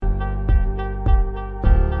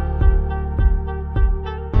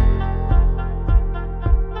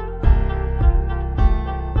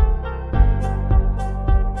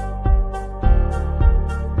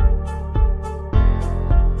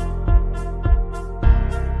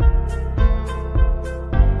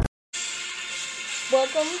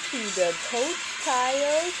welcome to the Coach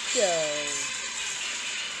Kayode Show.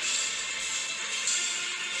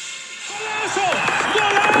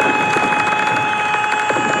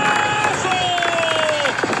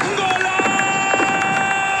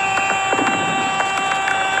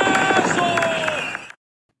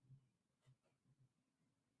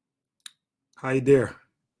 Hi there.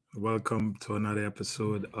 Welcome to another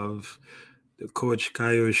episode of the Coach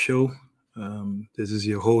Kayode Show. This is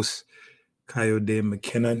your host, Kayode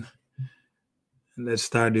Mckinnon. And let's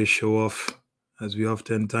start this show off as we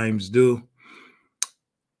oftentimes do,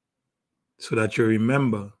 so that you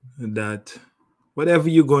remember that whatever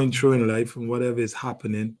you're going through in life and whatever is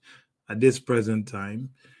happening at this present time,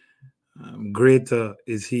 greater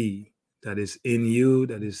is He that is in you,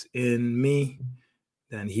 that is in me,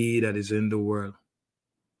 than he that is in the world.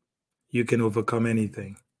 You can overcome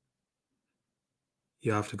anything.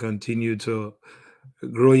 You have to continue to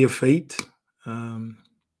grow your faith, um,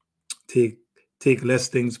 take less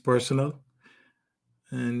things personal,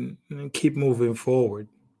 and keep moving forward.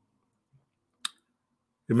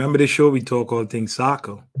 Remember the show, we talk all things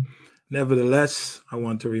soccer. Nevertheless, I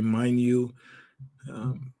want to remind you,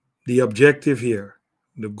 the objective here,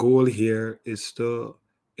 the goal here is to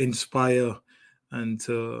inspire and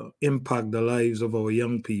to impact the lives of our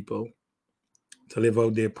young people to live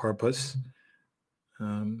out their purpose.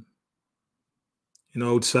 Um,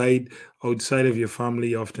 outside of your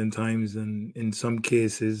family, oftentimes, and in some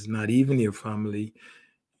cases, not even your family,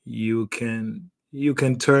 you can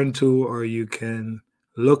turn to, or you can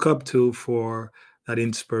look up to, for that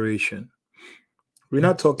inspiration. We're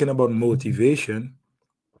not talking about motivation.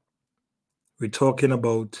 We're talking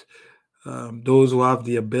about those who have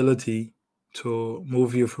the ability to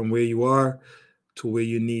move you from where you are to where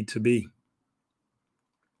you need to be.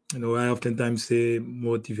 I oftentimes say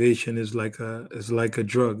motivation is like a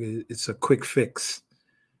drug. It's a quick fix,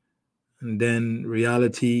 and then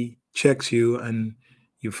reality checks you, and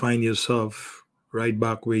you find yourself right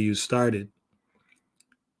back where you started.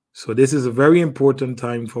 So this is a very important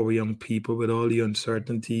time for young people with all the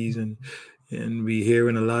uncertainties, and we're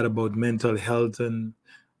hearing a lot about mental health and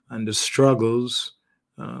the struggles.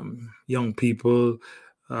 Young people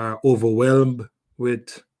are overwhelmed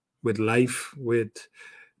with life, with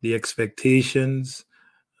the expectations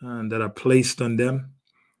that are placed on them.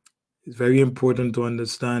 It's very important to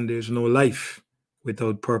understand there's no life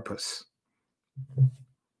without purpose.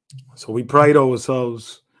 So we pride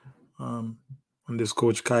ourselves, um, on this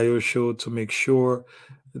Coach Kayo show, to make sure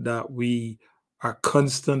that we are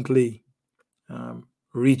constantly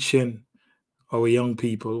reaching our young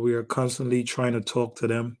people. We are constantly trying to talk to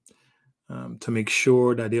them, to make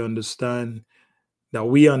sure that they understand, that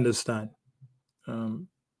we understand. Um,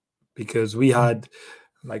 because we had,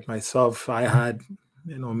 like myself, I had,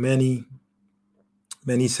 many,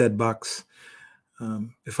 many setbacks.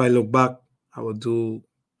 If I look back, I would do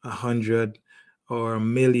 100 or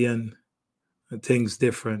 1,000,000 things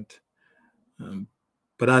different. Um,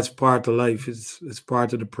 but that's part of life. It's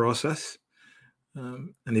part of the process.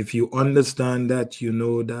 And if you understand that, you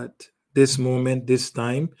know that this moment, this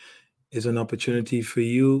time, is an opportunity for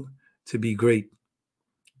you to be great.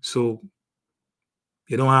 So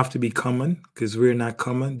you don't have to be common, because we're not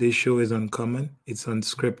common. This show is uncommon. It's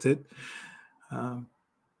unscripted, um,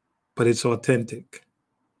 but it's authentic,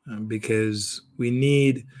 because we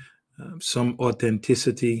need some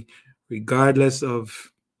authenticity, regardless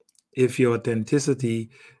of if your authenticity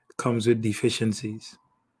comes with deficiencies.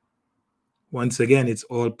 Once again, it's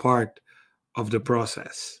all part of the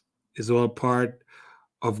process. It's all part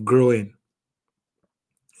of growing.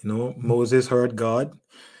 Moses heard God.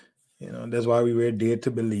 That's why we were there to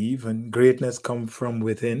believe, and greatness comes from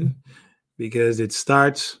within, because it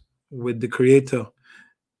starts with the Creator.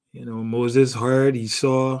 Moses heard, he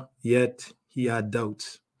saw, yet he had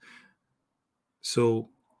doubts. So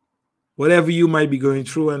whatever you might be going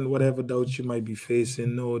through and whatever doubts you might be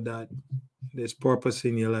facing, know that there's purpose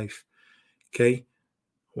in your life. Okay?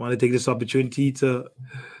 I want to take this opportunity to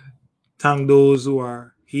thank those who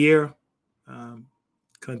are here. Um,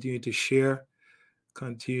 Continue to share,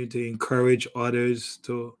 continue to encourage others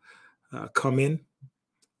to come in.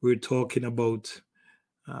 We're talking about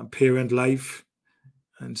parent life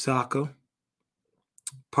and soccer,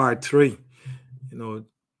 part three. You know,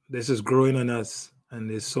 this is growing on us, and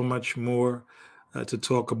there's so much more to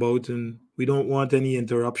talk about, and we don't want any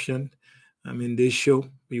interruption. This show,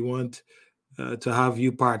 we want to have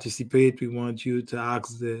you participate. We want you to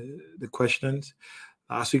ask the questions.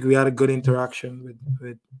 Last week we had a good interaction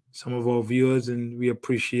with some of our viewers, and we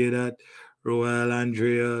appreciate that. Roel,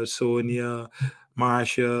 Andrea, Sonia,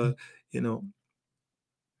 Marsha, you know,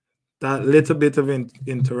 That little bit of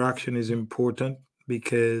interaction is important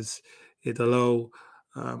because it allow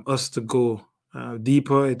us to go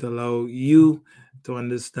deeper. It allow you to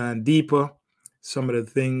understand deeper some of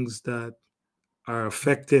the things that are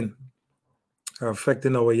affecting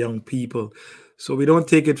our young people. So we don't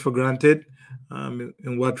take it for granted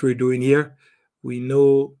in what we're doing here. We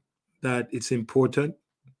know that it's important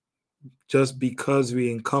just because we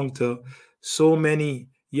encounter so many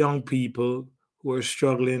young people who are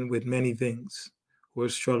struggling with many things, who are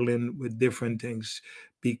struggling with different things,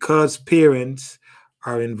 because parents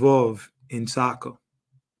are involved in soccer.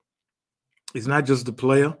 It's not just the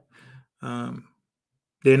player. Um,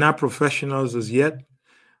 they're not professionals as yet.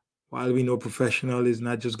 While we know professional is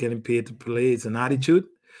not just getting paid to play, it's an attitude,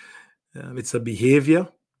 it's a behavior,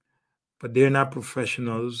 but they're not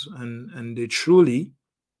professionals, and they truly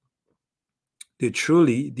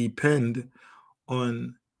depend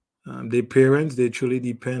on their parents. They truly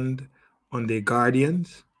depend on their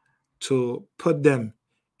guardians to put them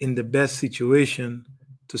in the best situation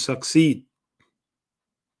to succeed.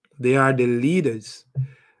 They are the leaders.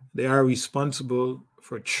 They are responsible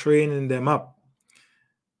for training them up,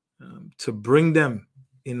 to bring them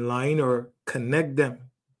in line or connect them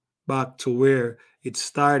back to where it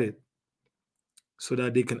started so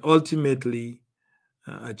that they can ultimately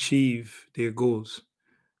achieve their goals.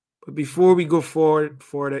 But before we go forward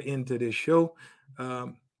further into this show,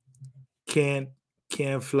 um, can't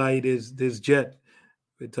can't fly this jet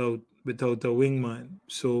without a wingman.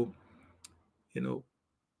 So you know,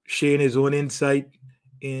 sharing his own insight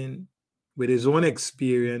in with his own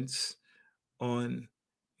experience on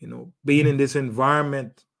being in this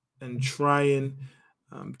environment and trying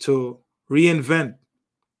to reinvent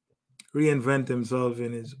reinvent himself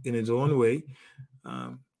in his own way,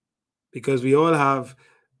 um, because we all have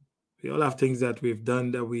things that we've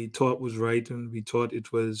done that we thought was right and we thought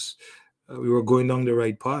it was we were going down the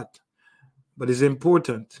right path. But it's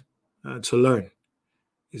important to learn.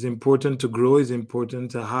 It's important to grow. It's important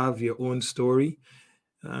to have your own story,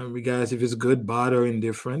 regardless if it's good, bad, or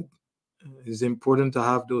indifferent. It's important to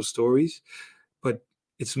have those stories, but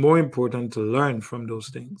it's more important to learn from those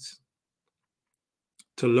things.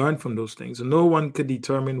 To learn from those things. No one could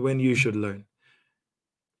determine when you should learn.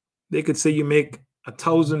 They could say you make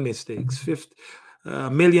 1,000 mistakes,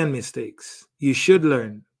 a million mistakes. You should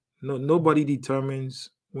learn. No, nobody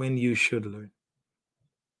determines when you should learn.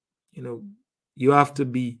 You know, you,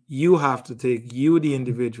 the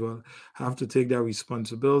individual, have to take that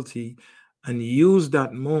responsibility and use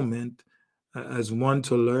that moment as one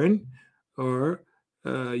to learn, or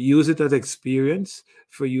use it as experience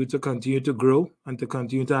for you to continue to grow and to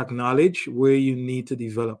continue to acknowledge where you need to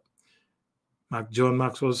develop. John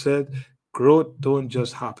Maxwell said, growth don't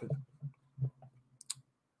just happen.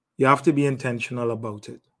 You have to be intentional about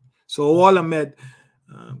it. So, all Ahmed,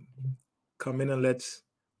 um, come in and let's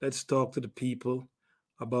talk to the people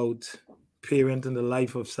about parent and the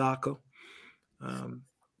life of soccer. Um,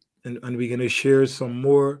 and we're gonna share some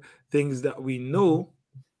more things that we know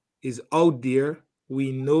is out there.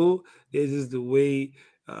 We know this is the way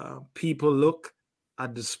people look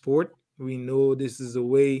at the sport. We know this is the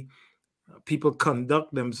way people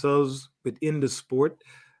conduct themselves within the sport.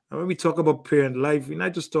 And when we talk about parent life, we're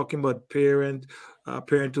not just talking about parent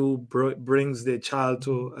who brings their child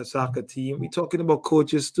to a soccer team. We're talking about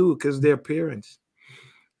coaches too, because they're parents.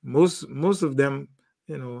 Most of them,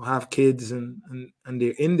 have kids and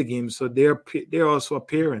they're in the game, so they're also a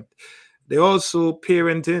parent. They're also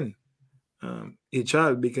parenting a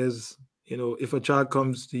child, because if a child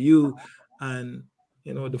comes to you and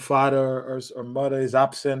the father or mother is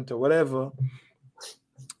absent or whatever,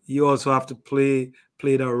 you also have to play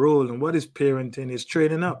that role. And what is parenting? Is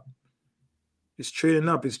training up. It's training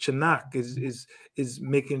up. It's chanak. Is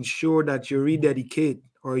making sure that you rededicate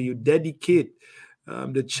or you dedicate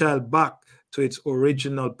the child back to its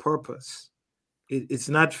original purpose. It's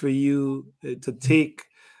not for you to take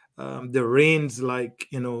the reins, like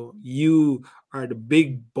you are the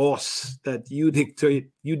big boss, that you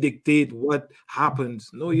dictate what happens.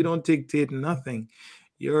 No, you don't dictate nothing.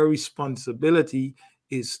 Your responsibility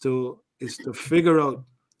is to figure out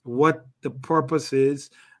what the purpose is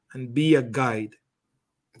and be a guide.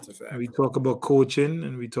 It's a And we fact. talk about coaching,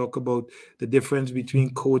 and we talk about the difference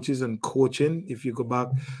between coaches and coaching. If you go back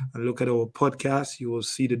and look at our podcast, you will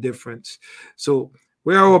see the difference. So,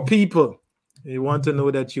 where are our people? We want to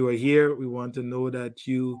know that you are here. We want to know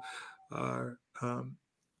are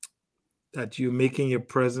that you're making your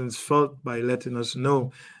presence felt by letting us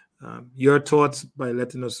know your thoughts, by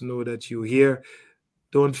letting us know that you're here.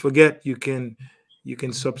 Don't forget, you can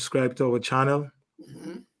subscribe to our channel.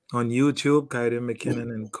 Mhm. on YouTube, Kayode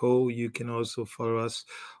McKinnon and Co. You can also follow us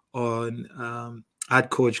on at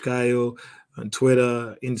Coach Kayo on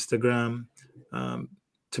Twitter, Instagram, um,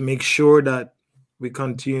 to make sure that we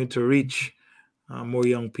continue to reach more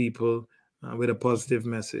young people with a positive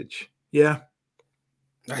message. Yeah.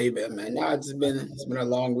 How you been, man? No, it's been a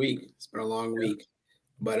long week. It's been a long week.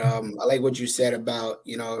 But I like what you said about,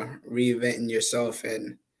 reinventing yourself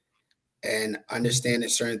and understanding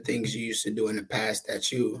certain things you used to do in the past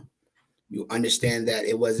that you understand that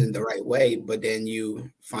it wasn't the right way, but then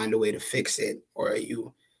you find a way to fix it, or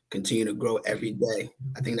you continue to grow every day.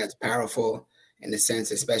 I think that's powerful in the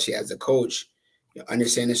sense, especially as a coach, you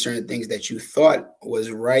understanding certain things that you thought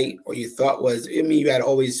was right, or you thought was, I mean, you had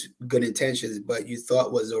always good intentions, but you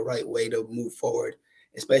thought was the right way to move forward,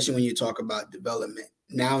 especially when you talk about development.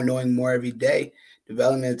 Now knowing more every day,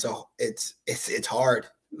 development, it's hard.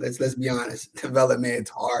 Let's be honest. Development, it's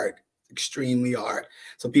hard, extremely hard.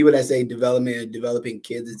 So people that say development and developing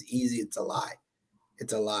kids is easy, it's a lie.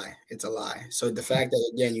 It's a lie. It's a lie. So the fact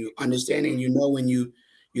that, again, you understanding, when you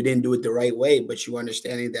didn't do it the right way, but you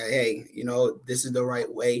understanding that, hey, this is the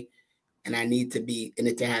right way, and I need to be in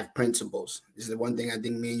it to have principles. This is the one thing I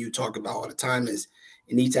think me and you talk about all the time is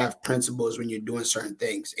you need to have principles when you're doing certain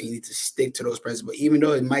things, and you need to stick to those principles, even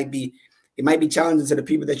though it might be challenging to the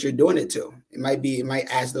people that you're doing it to. It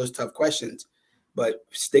might ask those tough questions, but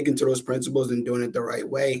sticking to those principles and doing it the right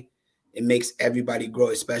way, it makes everybody grow,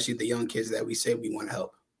 especially the young kids that we say we want to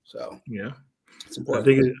help. So Yeah. it's I important.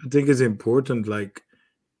 think I think it's important. Like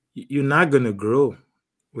you're not gonna grow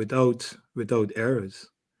without errors.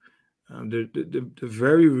 The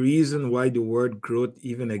very reason why the word growth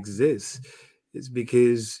even exists is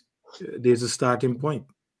because there's a starting point,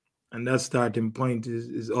 and that starting point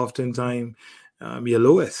is oftentimes your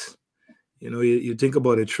lowest. You think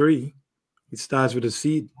about a tree; it starts with a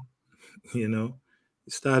seed. You know,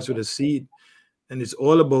 it starts with a seed, and it's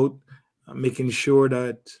all about making sure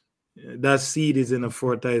that that seed is in a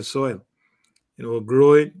fertile soil.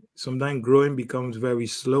 Growing sometimes growing becomes very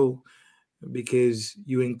slow because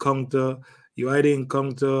you either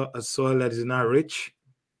encounter a soil that is not rich,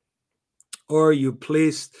 or you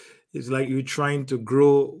place it's like you're trying to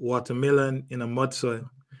grow watermelon in a mud soil.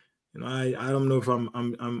 I don't know if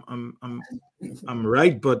I'm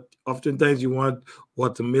right, but oftentimes you want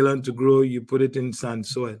watermelon to grow, you put it in sand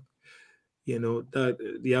soil.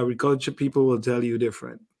 That the agriculture people will tell you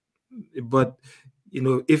different. But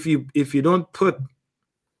if you don't put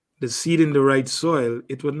the seed in the right soil,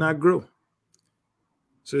 it will not grow.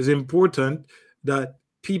 So it's important that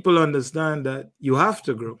people understand that you have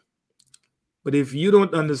to grow. But if you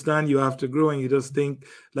don't understand you have to grow, and you just think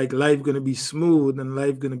like life going to be smooth and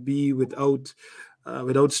life going to be without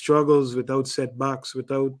struggles, without setbacks,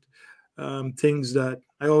 without things, that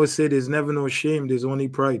I always say there's never no shame, there's only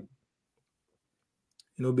pride.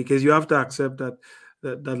 Because you have to accept that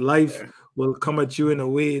life Yeah, will come at you in a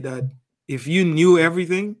way that if you knew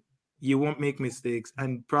everything, you won't make mistakes,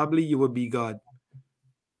 and probably you would be God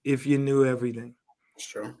if you knew everything. it's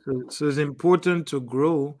true. So it's important to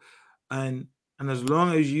grow, and as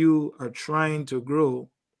long as you are trying to grow,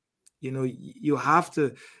 you have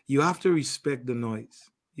to respect the noise.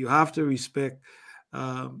 You have to respect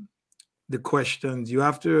um, the questions. You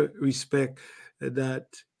have to respect that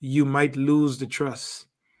you might lose the trust.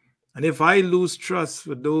 And if I lose trust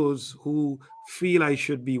for those who feel I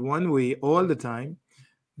should be one way all the time,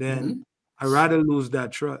 then Hmm. I rather lose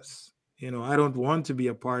that trust. I don't want to be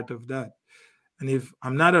a part of that. And if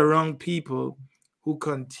I'm not around people who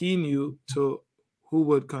continue to who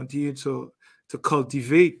would continue to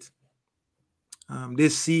cultivate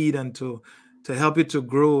this seed, and to help it to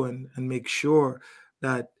grow, and make sure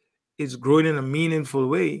that it's growing in a meaningful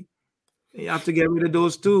way, you have to get rid of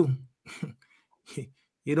those too.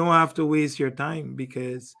 You don't have to waste your time,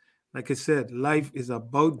 because like I said, life is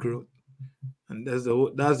about growth, and that's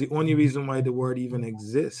the only reason why the word even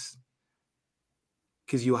exists,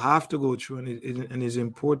 because you have to go through, and it's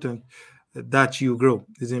important that you grow.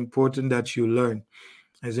 It's important that you learn.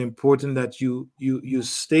 It's important that you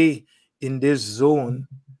stay in this zone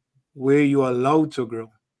where you're allowed to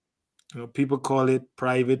grow. People call it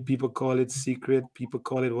private, people call it secret, people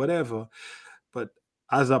call it whatever. But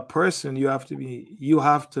as a person, you have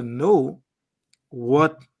to know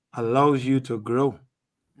what allows you to grow.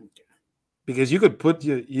 Because you could put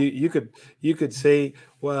you could say,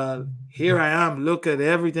 well, here I am, look at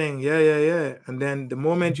everything, yeah, yeah, yeah. And then the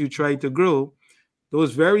moment you try to grow,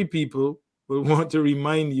 those very people will want to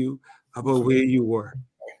remind you about where you were.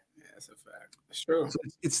 Yeah, that's a fact. It's true. So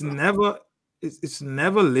it's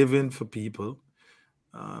never living for people.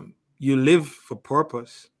 You live for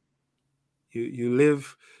purpose. You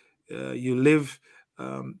live You live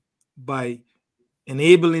um, by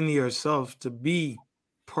enabling yourself to be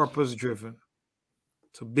purpose driven,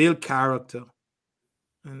 to build character.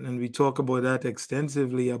 And we talk about that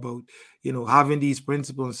extensively about, having these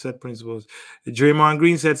principles, set principles. Draymond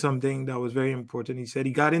Green said something that was very important. He said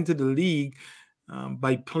he got into the league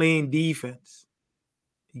by playing defense.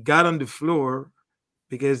 He got on the floor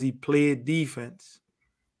because he played defense.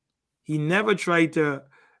 He never tried to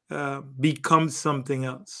become something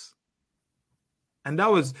else. And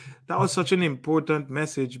that was such an important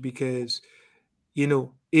message because,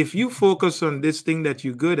 if you focus on this thing that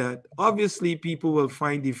you're good at, obviously people will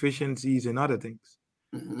find deficiencies in other things.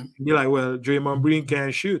 Mm-hmm. Be like, well, Draymond Green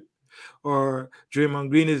can't shoot, or Draymond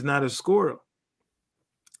Green is not a scorer.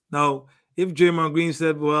 Now, if Draymond Green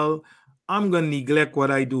said, well, I'm going to neglect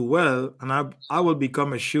what I do well and I will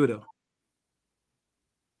become a shooter.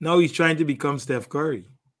 Now he's trying to become Steph Curry.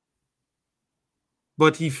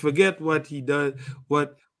 But he forget what he does,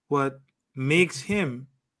 what makes him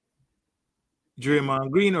Draymond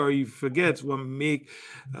Green, or he forgets what make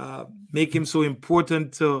him so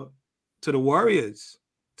important to the Warriors,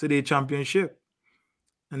 to their championship.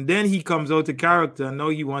 And then he comes out of character. And now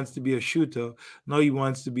he wants to be a shooter. Now he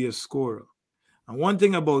wants to be a scorer. And one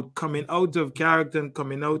thing about coming out of character and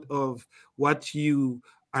coming out of what you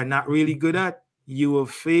are not really good at, you will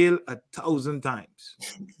fail 1,000 times.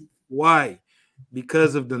 Why?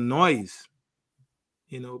 Because of the noise.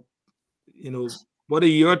 You know, what are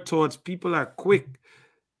your thoughts? People are quick.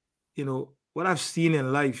 What I've seen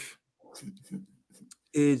in life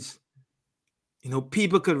is,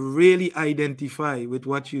 people could really identify with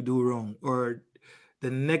what you do wrong or the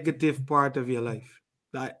negative part of your life.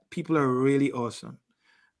 That people are really awesome.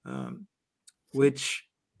 Which,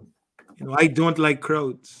 I don't like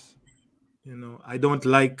crowds. I don't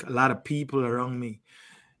like a lot of people around me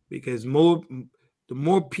because the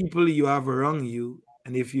more people you have around you,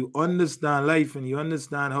 and if you understand life and you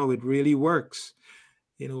understand how it really works,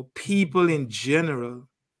 people in general,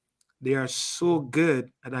 they are so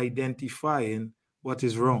good at identifying what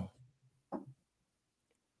is wrong.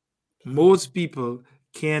 Most people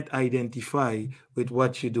can't identify with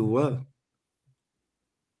what you do well.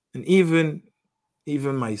 And even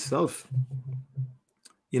myself,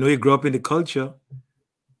 you grow up in the culture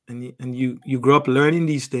and you grow up learning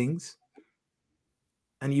these things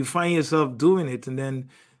and you find yourself doing it, and then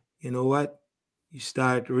you know what? You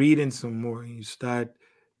start reading some more and you start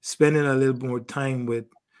spending a little more time with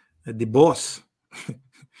the boss,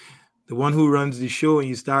 the one who runs the show, and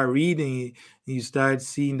you start reading and you start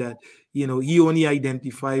seeing that he only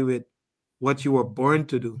identify with what you were born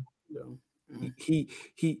to do. Yeah. Mm-hmm.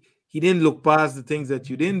 He didn't look past the things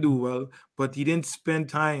that you didn't do well, but he didn't spend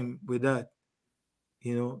time with that.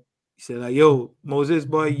 He said like, yo, Moses,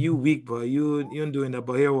 boy, you weak, boy, you ain't doing that,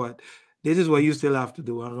 but here what, this is what you still have to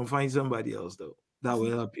do. I'm gonna find somebody else though that will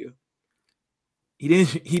help you. He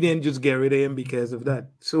didn't just get rid of him because of that.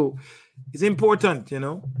 So it's important,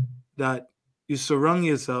 that you surround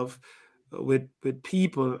yourself with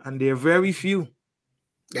people, and they're very few.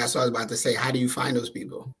 That's what I was about to say. How do you find those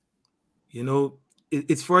people?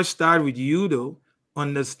 It's first start with you though,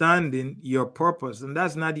 understanding your purpose, and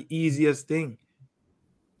that's not the easiest thing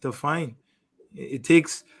to find. It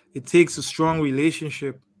takes a strong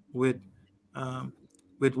relationship with um,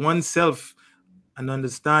 with oneself, and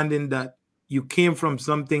understanding that you came from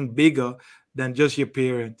something bigger than just your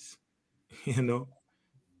parents. you know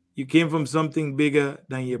you came from something bigger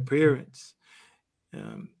than your parents.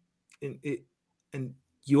 um, and, it, and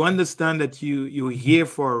you understand that you're here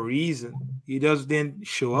for a reason. You just didn't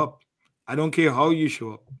show up. I don't care how you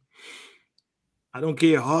show up. I don't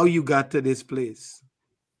care how you got to this place.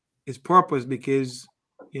 It's purpose, because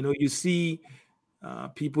you see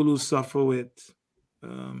people who suffer with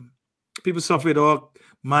um, people suffer with all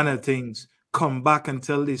manner of things come back and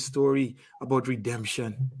tell this story about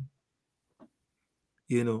redemption.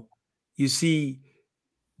 you know you see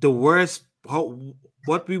the worst,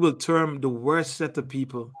 what we will term the worst set of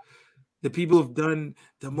people, the people who've done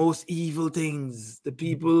the most evil things, the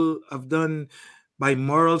people have done by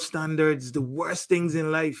moral standards the worst things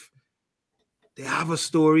in life. They have a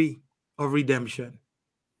story of redemption.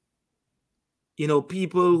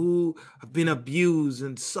 People who have been abused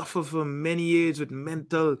and suffer for many years with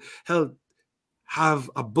mental health have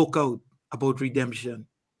a book out about redemption.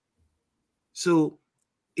 So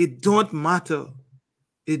it don't matter.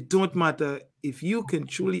 It don't matter if you can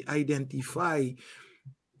truly identify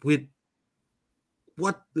with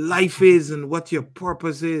what life is and what your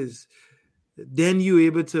purpose is, then you're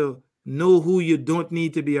able to know who you don't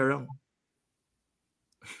need to be around.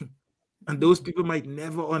 And those people might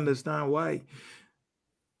never understand why.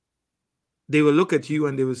 they will look at you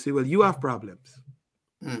and they will say, well, you have problems.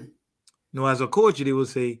 Mm. No, as a coach, they will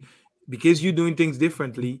say, because you're doing things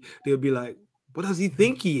differently, they'll be like, what does he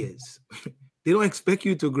think he is? They don't expect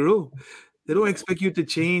you to grow. They don't expect you to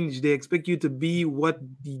change. They expect you to be what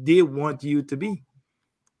they want you to be.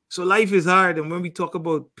 So life is hard. And when we talk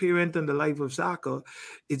about parent and the life of soccer,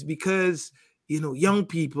 it's because, young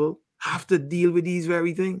people have to deal with these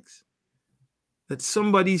very things. That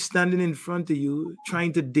somebody's standing in front of you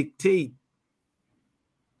trying to dictate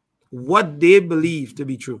what they believe to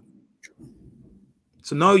be true.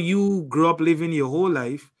 So now you grow up living your whole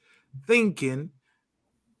life thinking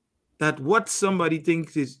that what somebody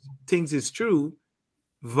thinks is true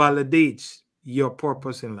validates your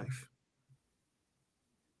purpose in life.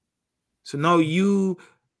 So now you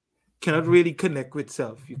cannot really connect with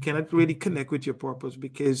self. You cannot really connect with your purpose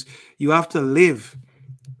because you have to live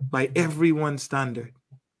by everyone's standard.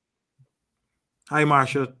 Hi,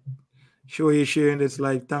 Marsha. Sure you're sharing this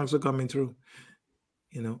life. Thanks for coming through.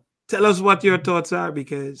 Tell us what your thoughts are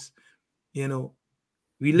because,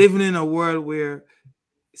 we living in a world where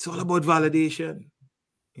it's all about validation.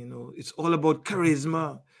 It's all about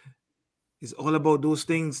charisma. It's all about those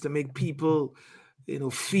things to make people,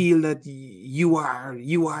 feel that you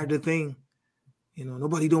are the thing.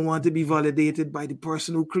 Nobody don't want to be validated by the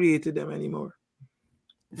person who created them anymore.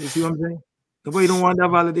 You see what I'm saying? Nobody don't want that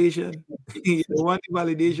validation. You don't want the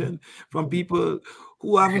validation from people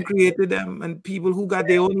who haven't created them and people who got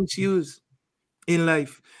their own issues in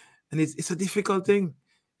life. And it's a difficult thing.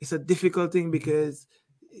 It's a difficult thing because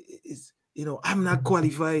I'm not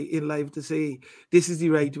qualified in life to say this is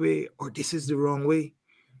the right way or this is the wrong way.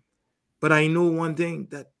 But I know one thing,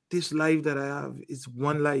 that this life that I have is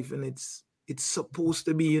one life, and it's supposed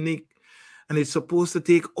to be unique, and it's supposed to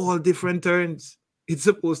take all different turns. It's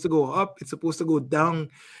supposed to go up, it's supposed to go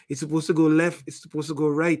down, it's supposed to go left, it's supposed to go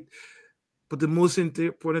right. But the most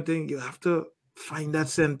important thing, you have to find that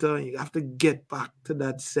center. You have to get back to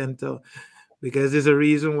that center because there's a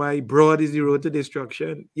reason why broad is the road to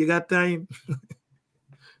destruction. You got time.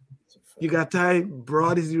 You got time.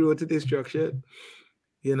 Broad is the road to destruction.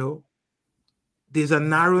 There's a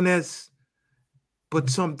narrowness, but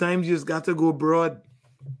sometimes you just got to go broad.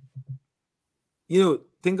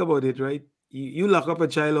 Think about it, right? You lock up a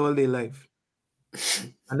child all their life,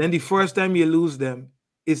 and then the first time you lose them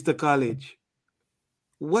is to college.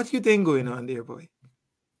 What you think going on there, boy?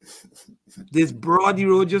 This broad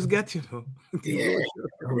road just gets Yeah,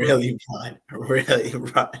 really broad. Really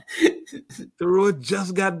broad. The road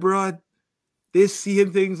just got broad. They're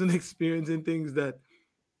seeing things and experiencing things that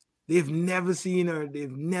they've never seen or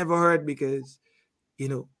they've never heard because,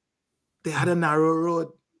 they had a narrow road.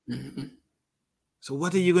 Mm-hmm. So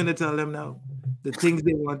what are you going to tell them now? The things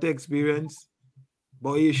they want to experience?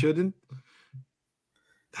 Boy, you shouldn't.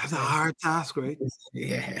 That's a hard task, right?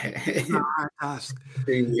 Yeah. It's a hard task.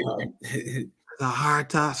 Extremely hard. It's a hard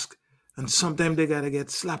task. And sometimes they gotta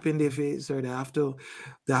get slapped in their face or they have to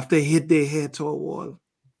hit their head to a wall.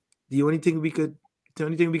 The only thing we could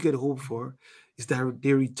hope for is that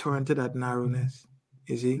they return to that narrowness.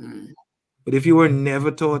 You see? Mm. But if you were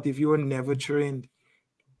never taught, if you were never trained,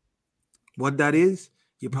 what that is,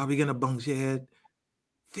 you're probably gonna bounce your head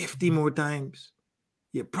 50 more times.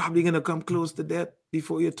 You're probably gonna come close to death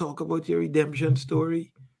before you talk about your redemption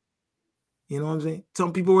story. You know what I'm saying?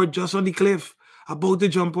 Some people were just on the cliff, about to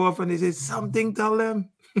jump off, and they said, something tell them,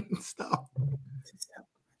 stop.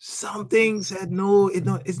 Something said, no,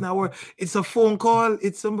 it's not work. It's a phone call.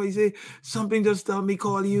 It's somebody say, something just tell me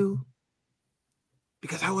call you.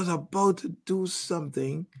 Because I was about to do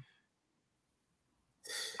something.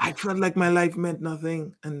 I felt like my life meant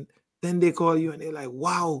nothing. And then they call you and they're like,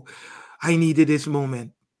 wow, I needed this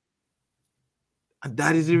moment. And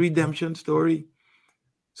that is the redemption story.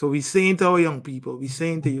 So we're saying to our young people, we're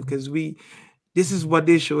saying to you, because this is what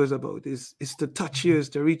this show is about. It's to touch you, it's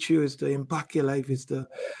to reach you, it's to impact your life, it's to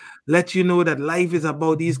let you know that life is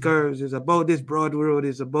about these curves, it's about this broad road,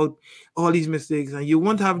 it's about all these mistakes, and you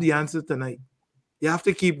won't have the answer tonight. You have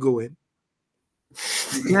to keep going.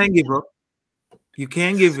 You can't give up. You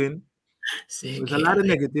can't give in. There's a lot of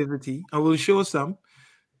negativity. I will show some,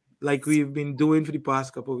 like we've been doing for the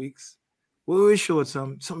past couple of weeks. We will show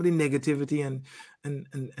some of the negativity, and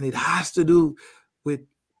it has to do with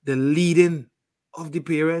the leading of the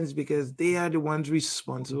parents because they are the ones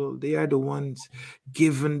responsible. They are the ones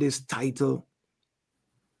given this title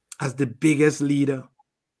as the biggest leader,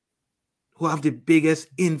 who have the biggest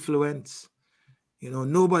influence.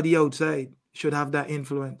 Nobody outside should have that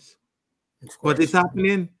influence. But it's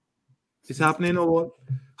happening. It's happening or what?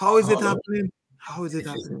 How is it happening? How is it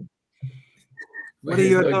happening? What are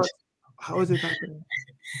your thoughts? How is it happening?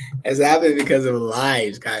 It's happened because of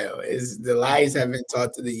lies, Kyle. Is the lies have been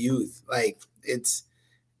taught to the youth. Like it's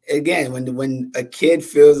again when a kid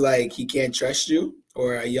feels like he can't trust you,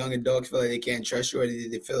 or a young adult feel like they can't trust you, or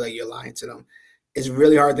they feel like you're lying to them. It's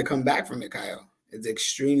really hard to come back from it, Kyle. It's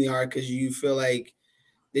extremely hard because you feel like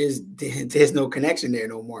there's no connection there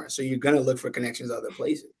no more. So you're gonna look for connections other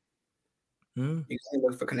places. Hmm. You can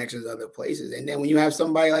look for connections other places. And then when you have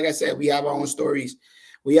somebody, like I said, we have our own stories.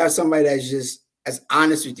 We have somebody that's just as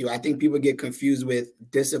honest with you. I think people get confused with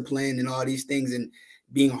discipline and all these things and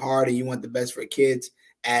being hard and you want the best for kids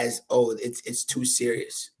as it's too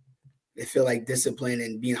serious. They feel like discipline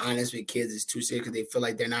and being honest with kids is too serious because they feel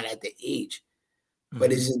like they're not at the age.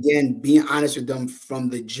 But Hmm. it's again being honest with them from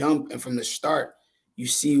the jump and from the start. You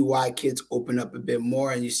see why kids open up a bit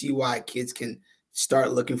more, and you see why kids can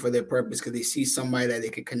start looking for their purpose because they see somebody that they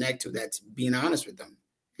can connect to that's being honest with them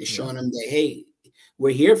and Yeah. showing them that, hey,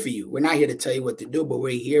 we're here for you. We're not here to tell you what to do, but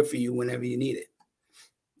we're here for you whenever you need it.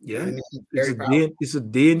 You know what Yeah. I mean? It's very powerful. It's a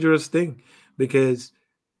dangerous thing because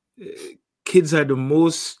uh, kids are the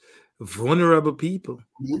most vulnerable people.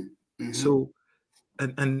 Mhm. Mhm. So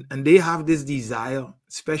and they have this desire,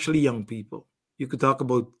 especially young people. You could talk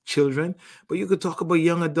about children, but you could talk about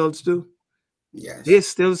young adults too. They're Yes.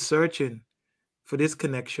 still searching for this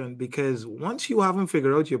connection because once you haven't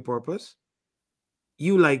figured out your purpose,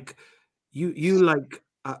 you like you like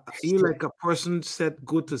a person set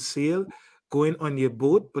go to sail, going on your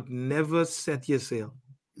boat, but never set your sail.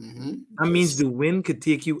 That means Just the wind could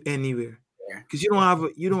take you anywhere there. because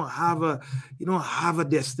you don't have a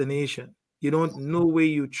destination. You don't know where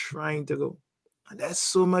you're trying to go. And there's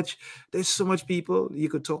so much people you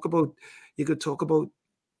could talk about. You could talk about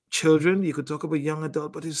children, you could talk about young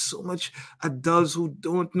adult, but there's so much adults who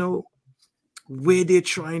don't know where they're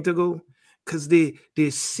trying to go because they're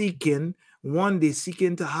seeking they're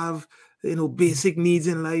seeking to have basic needs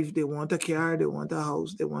in life. They want a car, they want a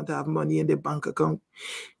house, they want to have money in their bank account.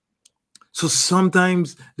 So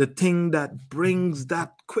sometimes the thing that brings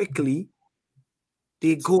that quickly,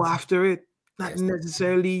 they go after it, not Yes.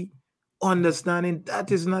 necessarily understanding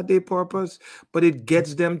that is not their purpose, but it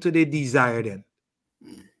gets them to their desired end.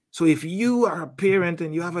 Mm. So if you are a parent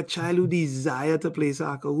and you have a child who desire to play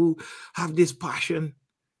soccer, who have this passion,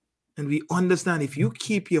 and we understand if you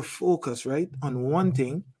keep your focus right on one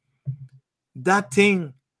thing, that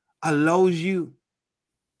thing allows you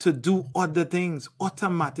to do other things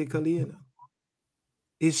automatically.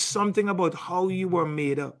 It's something about how you were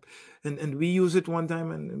made up. And we use it one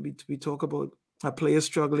time and we talk about a player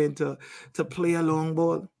struggling to play a long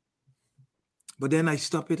ball. But then I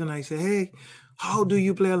stop it and I say, hey, how do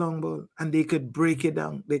you play a long ball? And they could break it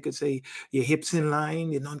down. They could say, your hips in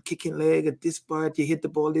line, you're not kicking leg at this part, you hit the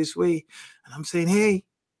ball this way. And I'm saying, hey,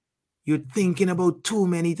 you're thinking about too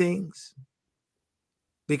many things.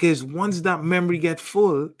 Because once that memory gets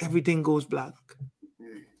full, everything goes blank.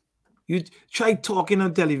 Mm. You try talking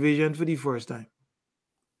on television for the first time.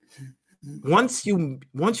 Mm.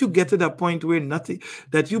 Once you get to that point where nothing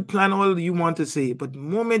that you plan all you want to say, but the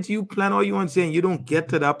moment you plan all you want to say and you don't get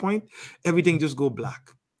to that point, everything just go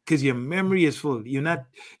black because your memory is full.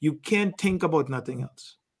 You can't think about nothing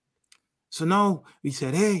else. So now we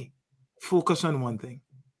said, hey, focus on one thing.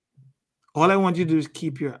 All I want you to do is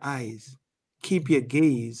keep your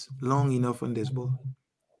gaze long enough on this ball.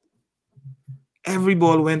 Every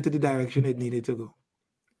ball went to the direction it needed to go.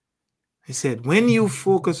 I said, when you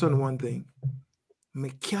focus on one thing,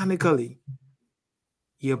 mechanically,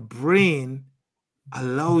 your brain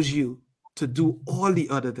allows you to do all the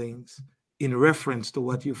other things in reference to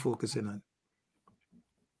what you're focusing on.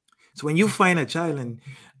 So when you find a child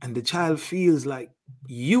and the child feels like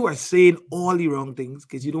you are saying all the wrong things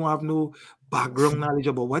because you don't have no background knowledge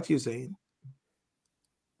about what you're saying,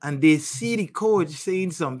 and they see the coach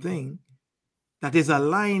saying something that is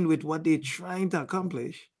aligned with what they're trying to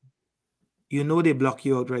accomplish, you know they block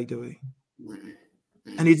you out right away. Mm.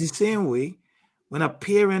 And it's the same way when a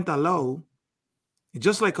parent allow,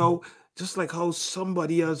 just like how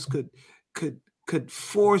somebody else could could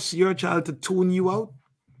force your child to tune you out,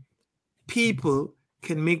 people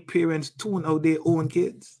can make parents tune out their own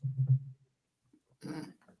kids.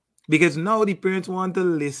 Mm. Because now the parents want to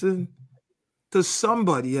listen to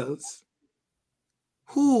somebody else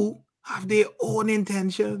who have their own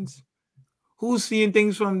intentions, who's seeing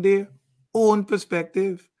things from their own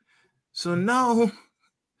perspective. So now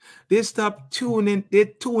they stop tuning, they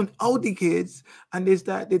tune out the kids and they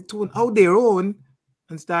tune out their own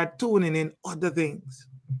and start tuning in other things.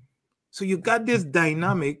 So you got this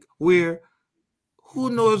dynamic where who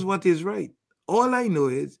knows what is right? All I know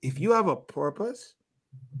is if you have a purpose,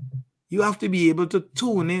 you have to be able to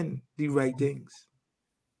tune in the right things.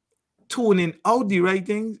 tuning out the right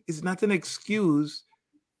things is not an excuse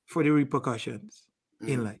for the repercussions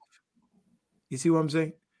in Mm, life. You see what I'm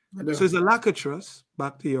saying? I So do. it's a lack of trust.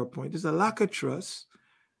 Back to your point, it's a lack of trust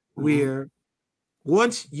Mhm. where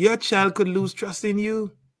once your child could lose trust in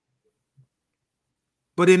you,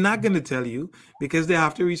 but they're not going to tell you because they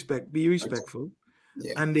have to be Okay. respectful,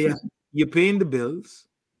 Yeah. and you're paying the bills,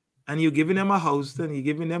 and you're giving them a house, and you're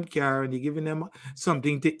giving them car, and you're giving them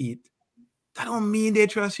something to eat. That don't mean they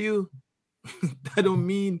trust you. That don't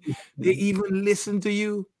mean they even listen to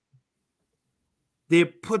you. They're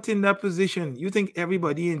put in that position. You think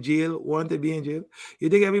everybody in jail want to be in jail? You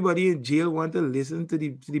think everybody in jail want to listen to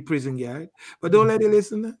the prison guard? But don't let it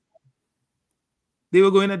listen. They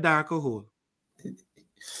will go in a darker hole,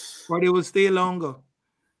 or they will stay longer.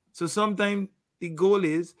 So sometimes the goal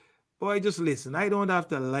is, boy, just listen. I don't have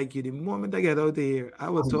to like you. The moment I get out of here, I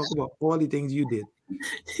will talk about all the things you did.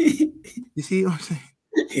 You see what I'm saying?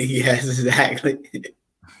 Yes, exactly.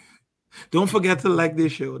 Don't forget to like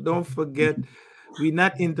this show. Don't forget, we're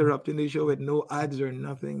not interrupting the show with no ads or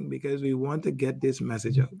nothing because we want to get this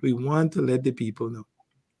message out. We want to let the people know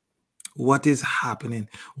what is happening.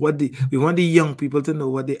 We want the young people to know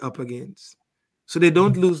what they're up against. So they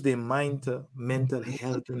don't lose their mind to mental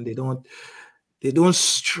health, and they don't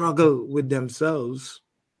struggle with themselves.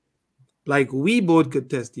 Like we both could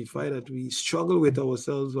testify that we struggle with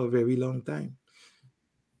ourselves for a very long time.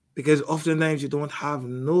 Because oftentimes you don't have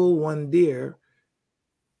no one there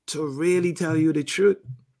to really tell you the truth.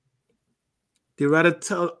 They rather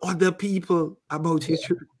tell other people about your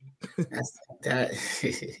truth. That's that.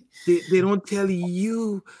 They don't tell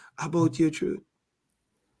you about your truth.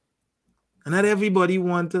 And not everybody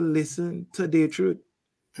want to listen to their truth.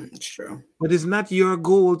 It's true. But it's not your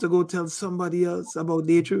goal to go tell somebody else about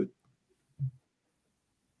their truth.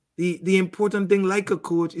 The important thing, like a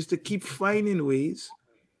coach, is to keep finding ways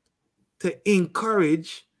to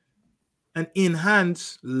encourage and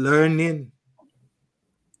enhance learning.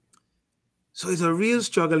 So it's a real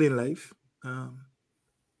struggle in life. Um,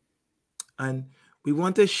 and we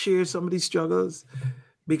want to share some of these struggles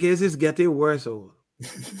because it's getting worse. Oh,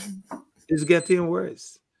 it's getting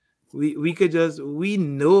worse. We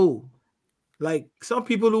know, like some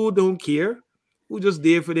people who don't care, who just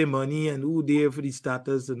there for their money, and who there for the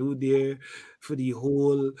status, and who there for the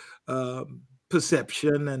whole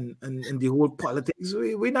perception, and the whole politics.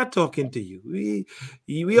 We're not talking to you. We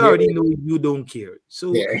Yeah. already know you don't care.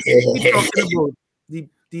 So Yeah. we're talking about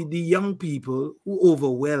the young people who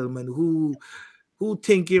overwhelm, and who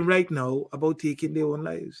thinking right now about taking their own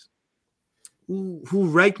lives, who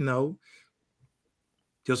right now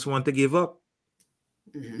just want to give up.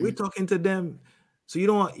 We're Mhm. talking to them. So you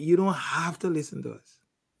don't have to listen to us.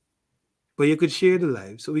 But you could share the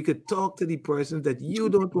live, so we could talk to the persons that you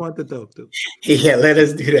don't want to talk to. Yeah, let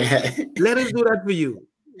us do that. Let us do that for you.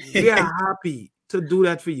 We are happy to do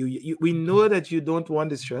that for you. We know that you don't want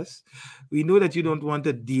the stress. We know that you don't want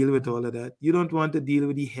to deal with all of that. You don't want to deal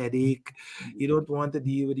with the headache. You don't want to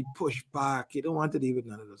deal with the pushback. You don't want to deal with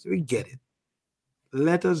none of those. We get it.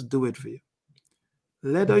 Let us do it for you.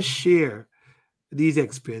 Let us share these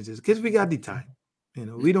experiences because we got the time.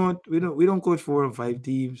 We don't coach 4 and 5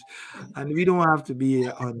 teams, and we don't have to be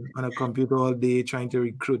on a computer all day trying to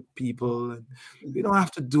recruit people, and we don't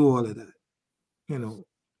have to do all of that. You know,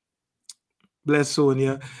 bless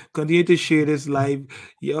Sonia. Continue to share this live.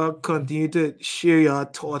 Y'all continue to share your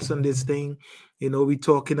thoughts on this thing. We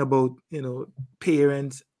talking about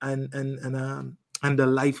parents and the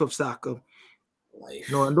life of soccer.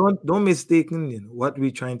 No, and Life. don't mistaken what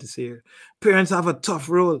we're trying to say here. Parents have a tough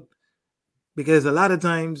role because a lot of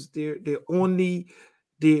times they're only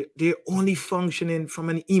functioning from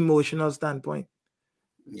an emotional standpoint.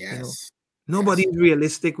 You know, Yes. nobody Yes. is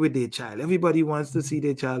realistic with their child. Everybody wants to see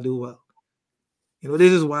their child do well.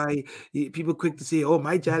 This is why people quick to say, "Oh,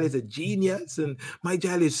 my child is a genius, and my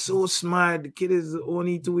child is so smart." The kid is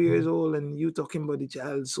only 2 years old, and you talking about the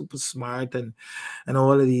child super smart and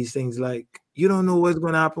all of these things. Like you don't know what's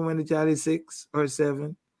going to happen when the child is 6 or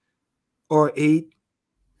 7 or 8.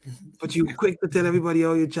 But you quick to tell everybody,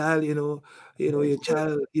 oh, your child,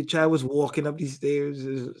 your child was walking up these stairs.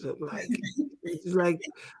 It's like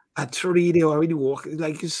a tree. They already walking.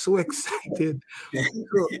 Like you're so excited.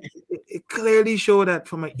 So it clearly showed that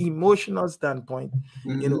from an emotional standpoint,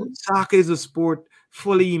 Hmm. soccer is a sport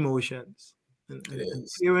fully emotions. And, It and, and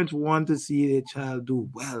is. parents want to see their child do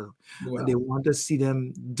well, and they Well, want to see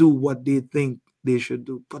them do what they think they should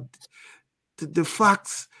do. But the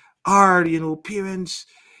facts are, parents,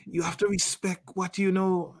 you have to respect what you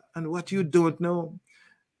know and what you don't know.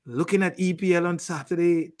 Looking at EPL on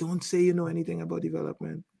Saturday, don't say you know anything about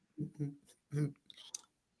development. mhm.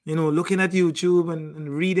 Looking at YouTube and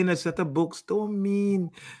reading a set of books don't mean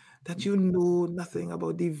that you know nothing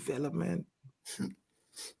about development.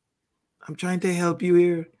 I'm trying to help you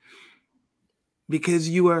here because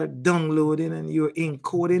you are downloading and you're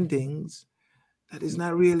encoding things that is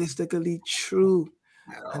not realistically true.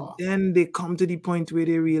 at And all. then they come to the point where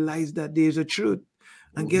they realize that there's a truth.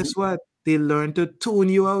 And Mhm. guess what? They learn to tune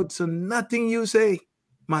you out. So nothing you say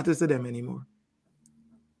matters to them anymore.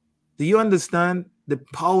 Do you understand the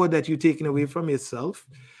power that you're taking away from yourself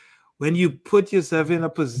when you put yourself in a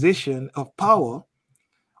position of power,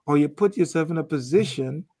 or you put yourself in a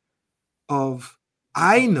position of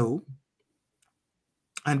I know,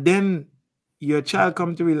 and then your child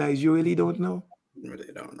come to realize you really don't know?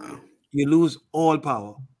 Really don't know. You lose all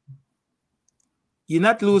power. You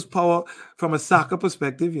not lose power from a soccer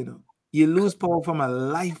perspective, you lose power from a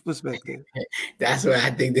life perspective. That's what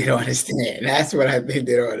I think they don't understand. That's what I think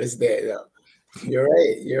they don't understand. Though. You're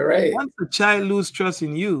right. You're right. Once a child lose trust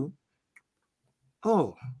in you,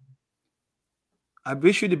 oh, I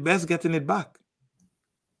wish you the best getting it back.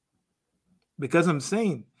 Because I'm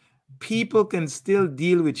saying people can still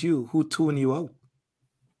deal with you who tune you out.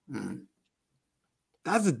 Mm.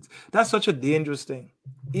 That's such a dangerous thing.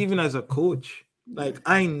 Even as a coach, like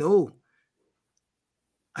I know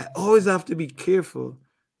I always have to be careful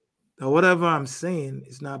that whatever I'm saying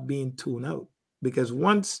is not being tuned out. Because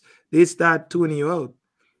once they start tuning you out,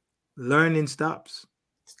 learning stops.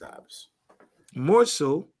 Stops. More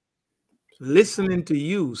so, listening to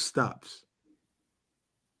you stops.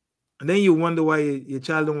 And then you wonder why your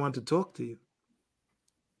child don't want to talk to you.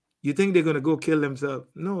 You think they're gonna go kill themselves?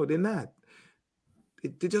 No, they're not.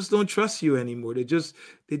 They just don't trust you anymore. They just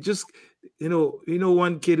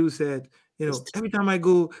one kid who said, Just every time I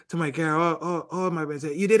go to my car, all my friends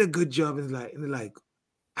say, you did a good job. And they're like,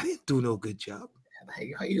 I didn't do no good job.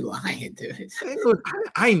 like, are you lying, dude?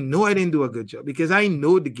 I know I didn't do a good job because I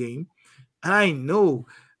know the game and I know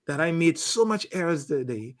that I made so much errors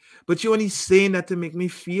today, but you're only saying that to make me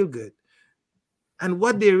feel good. And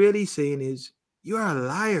what they're really saying is, you're a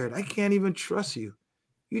liar. I can't even trust you.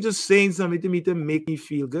 You're just saying something to me to make me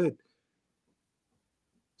feel good.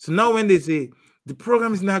 So now when they say the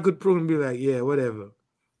program is not a good program, be like, yeah, whatever.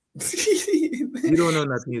 You don't know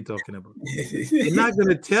nothing you're talking about. They're not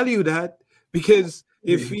gonna tell you that because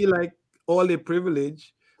they feel like all their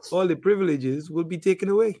privileges will be taken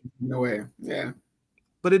away. No way. Yeah.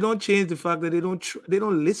 But it don't change the fact that they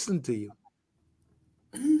don't listen to you.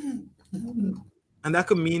 And that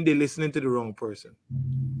could mean they're listening to the wrong person.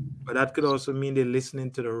 But that could also mean they're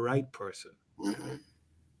listening to the right person.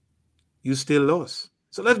 You still lost.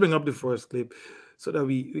 So let's bring up the first clip so that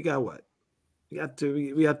we got what? We got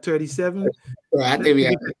 37. Well, I Let's think we see,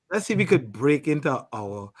 have. let's see if we could break into an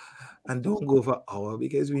hour and don't go for hour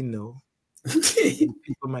because we know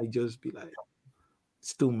people might just be like,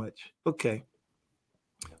 it's too much. Okay.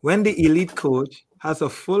 When the elite coach has a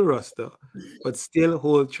full roster but still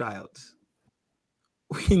hold trials,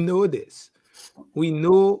 we know this. We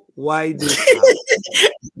know why this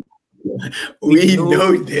happened. We we know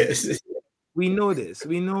know this. we know this.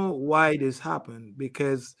 We know why this happened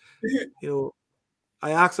because you know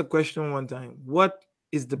I asked a question one time. What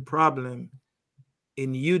is the problem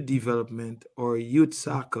in youth development or youth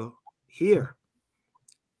soccer here?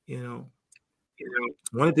 You know,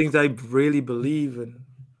 one of the things I really believe in,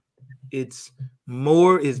 it's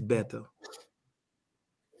more is better.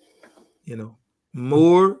 You know,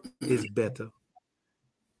 more is better.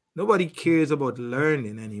 Nobody cares about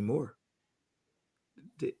learning anymore.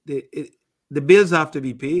 The bills have to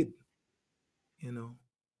be paid. You know,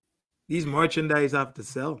 these merchandise have to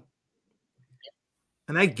sell.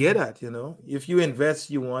 And I get that, if you invest,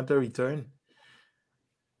 you want a return.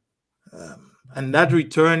 And that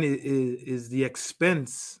return is the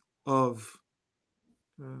expense of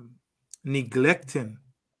um, neglecting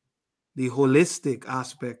the holistic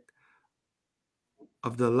aspect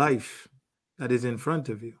of the life that is in front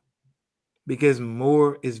of you because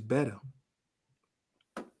more is better.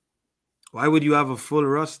 Why would you have a full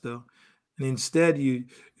roster and instead you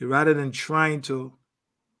rather than trying to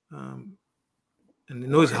um, and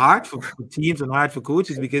it's Or hard for teams and hard for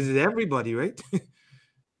coaches because it's everybody, right?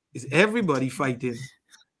 It's everybody fighting,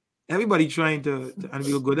 everybody trying and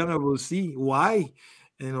we'll go down and we'll see why.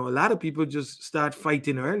 A lot of people just start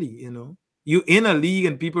fighting early. You in a league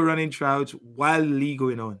and people running trials while the league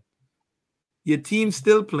going on. Your team's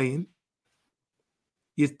still playing.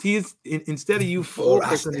 Your team's instead of you full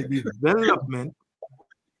focus on roster. the development,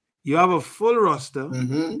 you have a full roster.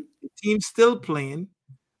 Mm-hmm. The team's still playing.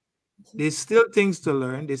 There's still things to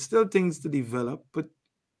learn. There's still things to develop, but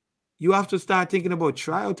you have to start thinking about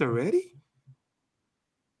tryout already.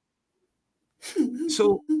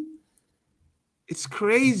 So it's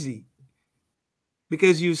crazy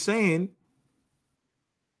because you're saying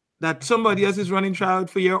that somebody else is running trial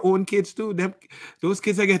for your own kids too. Those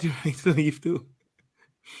kids are getting ready to leave too.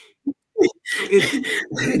 So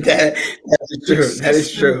That's the true. That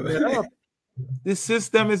is system is true. set up. The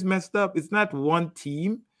system is messed up. It's not one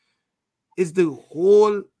team. It's the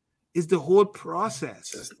whole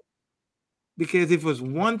process. Because if it was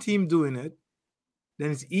one team doing it,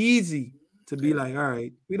 then it's easy to be like, all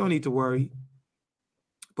right, we don't need to worry.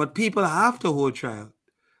 But people have to hold trial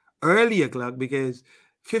earlier, clock, because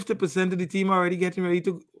 50% of the team already getting ready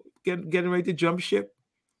to jump ship.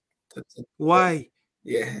 Why?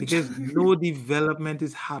 Yeah. Because no development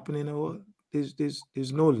is happening at all.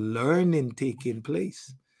 There's no learning taking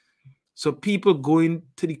place. So people go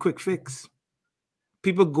into the quick fix.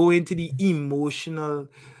 People go into the emotional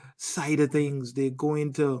side of things. They go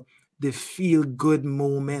into the feel good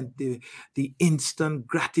moment, the instant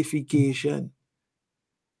gratification.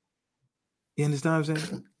 You understand what I'm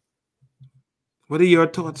saying? What are your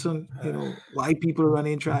thoughts on why people are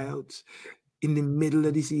running tryouts in the middle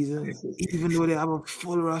of the season, even though they have a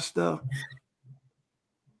full roster?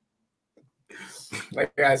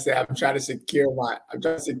 Like I said, I'm trying to secure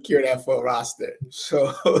that full roster.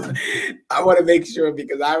 So I want to make sure,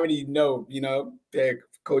 because I already know,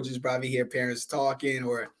 coaches probably hear parents talking,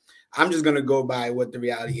 or I'm just gonna go by what the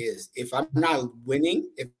reality is. If I'm not winning,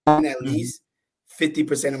 if I'm in at least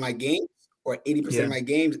 50% of my games or 80% of my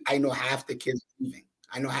games, I know half the kids are leaving.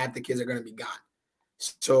 I know half the kids are gonna be gone.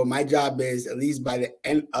 So my job is, at least by the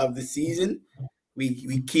end of the season,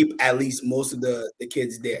 we keep at least most of the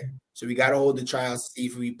kids there. So we got to hold the trials to see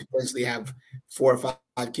if we potentially have 4 or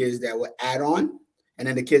 5 kids that will add on. And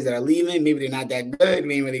then the kids that are leaving, maybe they're not that good.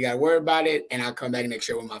 We ain't really got to worry about it. And I'll come back next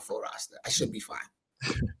year with my full roster. I should be fine.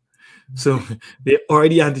 So they're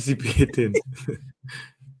already anticipating.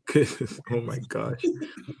 Oh my gosh.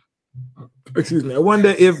 Excuse me. I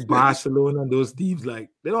wonder if Barcelona and those teams, like,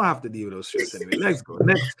 they don't have to deal with those stress anyway. Let's go.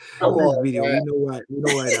 Next video. Man. We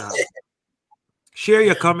know why that happened. Share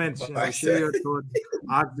your comments, share your thoughts,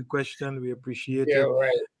 ask the question. We appreciate it.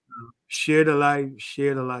 Right. Share the live.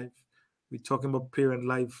 We're talking about parent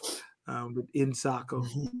life within soccer.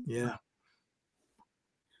 Yeah.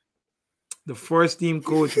 The first team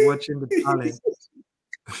coach watching the talent.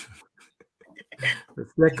 The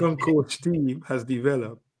second coach team has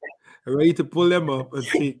developed, ready to pull them up and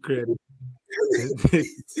take credit.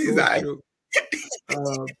 So true.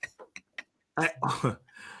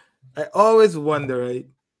 I always wonder, right?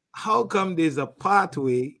 How come there's a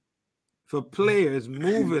pathway for players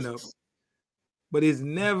moving up, but it's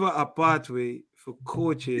never a pathway for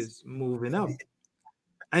coaches moving up?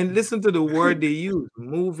 And listen to the word they use,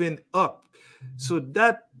 moving up. So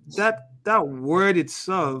that word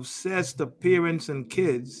itself says to parents and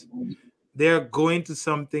kids, they're going to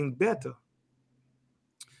something better.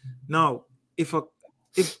 Now, if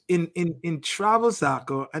in travel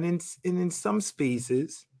soccer and in some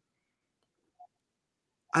spaces,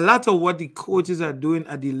 a lot of what the coaches are doing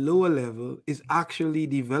at the lower level is actually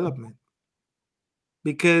development,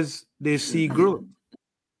 because they see growth.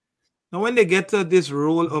 Now, when they get to this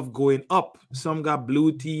role of going up, some got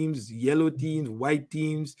blue teams, yellow teams, white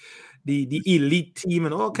teams, the elite team,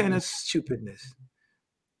 and all kind of stupidness.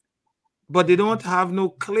 But they don't have no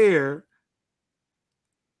clear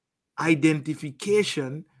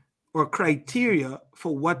identification or criteria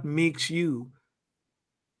for what makes you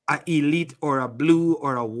an elite or a blue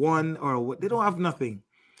or a one or a what. They don't have nothing.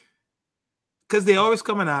 Because they always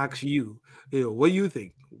come and ask you, what do you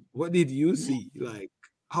think? What did you see? Like,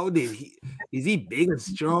 how did he? Is he big and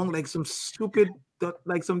strong? Like some stupid,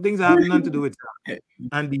 like some things that have nothing to do with that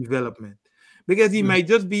and development. Because he might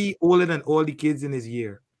just be older than all the kids in his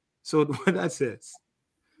year. So what that says?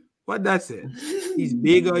 He's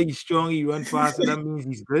bigger, he's strong, he runs faster. That means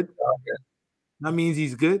he's good. That means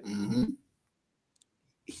he's good.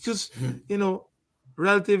 He just,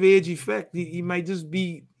 relative age effect. He might just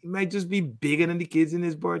be bigger than the kids in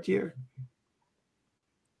his birth year.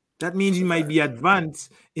 That means he might be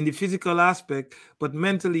advanced in the physical aspect, but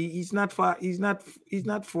mentally he's not far. He's not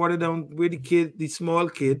further down where the small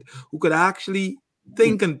kid who could actually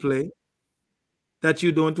think and play, that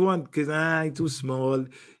you don't want, because he's too small,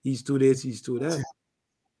 he's too this, he's too that.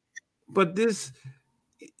 But this,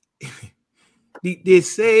 they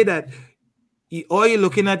say that all you're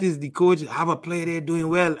looking at is the coach have a player there doing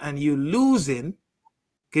well, and you're losing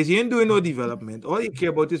because you ain't doing no development. All you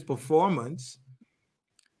care about is performance.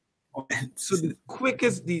 So the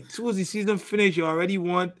quickest towards the season finish, you already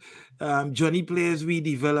want Johnny players we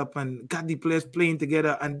develop and got the players playing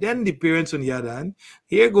together, and then the parents on the other hand.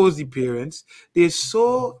 Here goes the parents. They're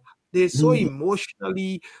so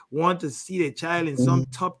emotionally want to see their child in some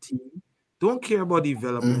top team. Don't care about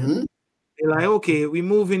development. Mm-hmm. They're like, okay, we're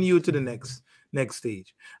moving you to the next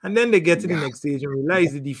stage. And then they get to the Got next stage and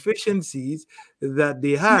realize the deficiencies that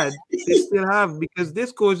they had, they still have because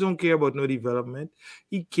this coach don't care about no development.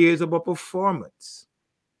 He cares about performance.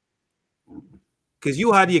 Because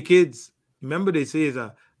you had your kids. Remember, they say it's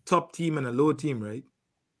a top team and a low team, right?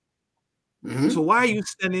 mm-hmm. So why are you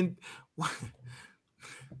sending why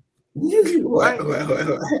What?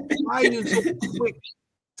 why, why are you so quick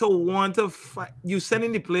to want to fight? You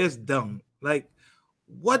sending the players down. Like,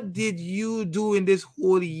 what did you do in this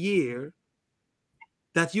whole year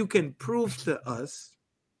that you can prove to us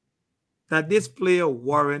that this player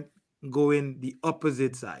warrant going the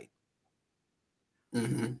opposite side?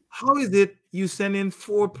 Mm-hmm. How is it you sending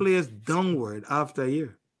 4 players downward after a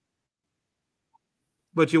year,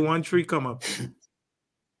 but you want 3 come up?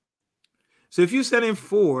 So if you send in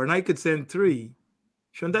 4 and I could send 3,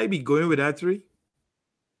 shouldn't I be going with that 3?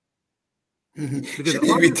 Because Should they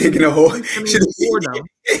be honestly, taking a whole? you sending Should 4 now,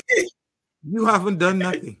 you haven't done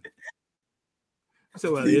nothing.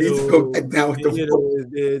 So well, they need to go back down with the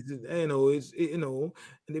whole?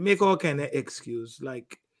 and they make all kind of excuse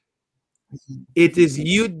like it is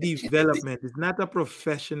youth development. It's not a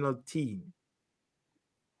professional team.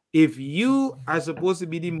 If you are supposed to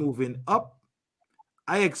be the moving up,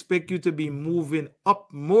 I expect you to be moving up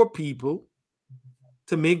more people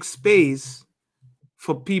to make space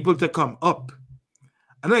for people to come up.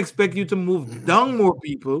 I don't expect you to move down more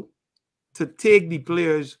people to take the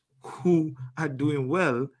players who are doing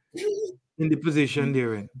well in the position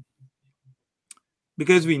they're in.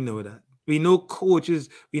 Because we know that. We know coaches,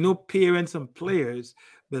 we know parents and players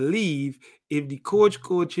believe if the coach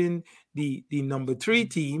coaching the number 3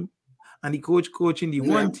 team and the coach coaching the Yeah.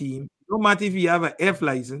 1 team, no matter if you have an F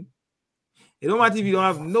license, it don't matter if you don't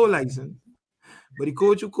have no license, but the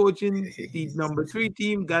coach who coaching the number 3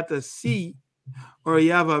 team got a C or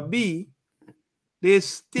you have a B, they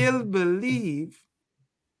still believe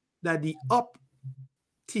that the up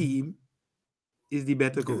team is the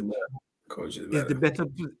better coach. Coach is Is the better.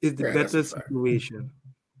 better is the Yeah, that's a better fact. situation.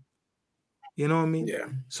 You know what I mean? Yeah.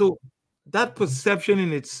 So that perception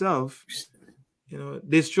in itself,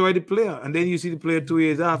 destroy the player. And then you see the player 2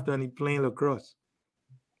 years after and he playing lacrosse.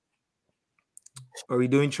 Or he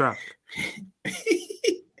doing track.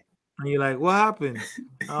 And you're like, what happened?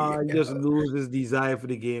 He just lose his desire for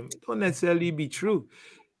the game. It don't necessarily be true.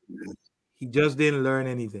 He just didn't learn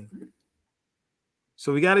anything.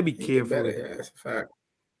 So we got to be He get careful better. with Yeah, that. that's a fact.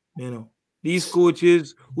 These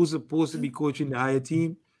coaches who's supposed to be coaching the higher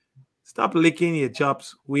team, stop licking your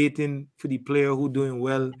chops, waiting for the player who doing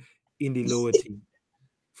well in the lower team.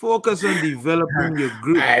 Focus on developing your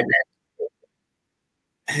group. I,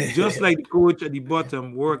 Just like the coach at the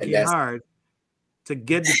bottom working that's hard to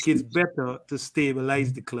get the kids better to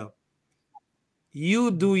stabilize the club.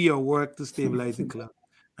 You do your work to stabilize the club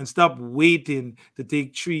and stop waiting to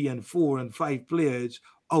take 3 and 4 and 5 players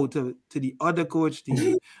out to the other coach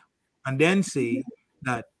team and then say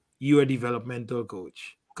that you're a developmental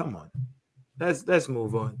coach. Come on. Let's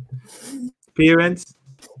move on. Parents,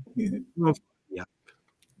 yeah.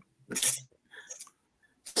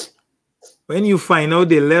 When you find out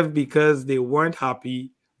they left because they weren't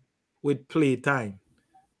happy with playtime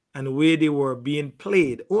and where they were being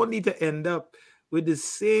played, only to end up with the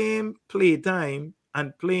same playtime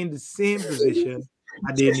and playing the same position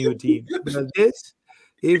at their new team. Because this,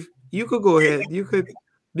 if you could go ahead, you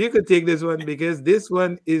could take this one because this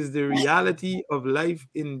one is the reality of life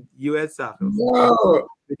in US soccer no.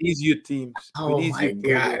 with these youth teams, with Oh these my youth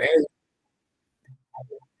God. programs.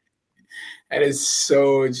 That is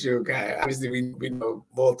so true, guy. Obviously, we know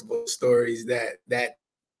multiple stories that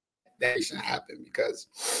should happen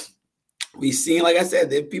because we seen, like I said,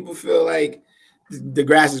 that people feel like the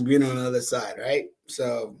grass is greener on the other side, right?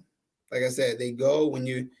 So, like I said, they go when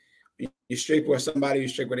you strict with somebody, you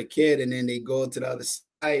strict with a kid, and then they go to the other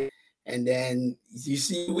side, and then you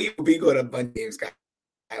see we go to a bunch of games, guys.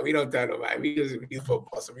 We don't tell nobody. We just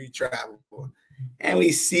football, so we travel. And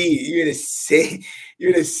we see you're the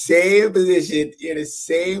same position, you're the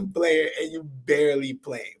same player, and you barely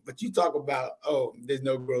playing. But you talk about, oh, there's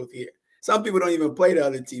no growth here. Some people don't even play the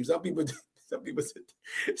other team. Some people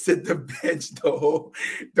sit the bench the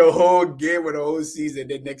whole game or the whole season.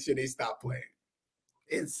 Then next year they stop playing.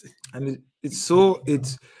 It's I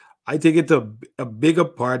take it to a bigger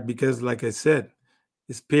part because, like I said,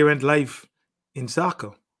 it's parent life in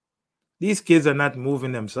soccer. These kids are not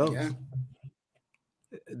moving Yeah, themselves.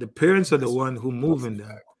 The parents are the that's one who that's a moving them.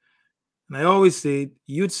 fact. And I always say,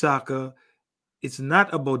 youth soccer, it's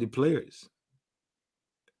not about the players.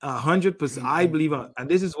 100%. I Mhm. believe, and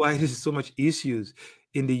this is why there's so much issues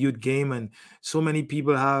in the youth game, and so many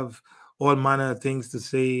people have all manner of things to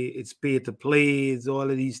say. It's pay to play. It's all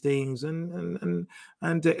of these things, and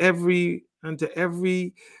um, to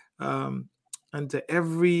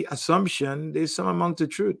every assumption, there's some amount of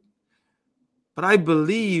truth. But I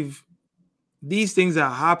believe these things are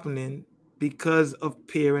happening because of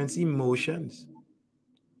parents' emotions.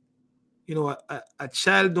 A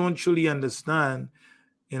child don't truly understand,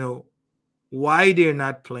 you know, why they're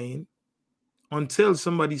not playing until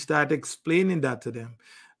somebody start explaining that to them.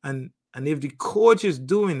 And if the coach is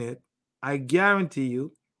doing it, I guarantee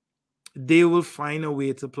you they will find a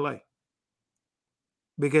way to play.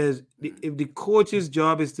 Because if the coach's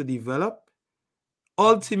job is to develop,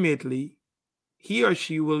 ultimately he or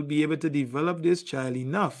she will be able to develop this child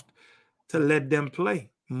enough to let them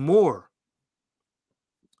play more.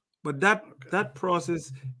 But Okay. that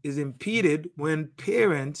process is impeded when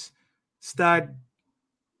parents start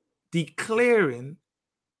declaring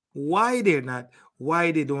why they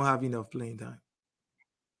don't have enough playing time.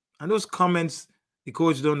 And those comments, the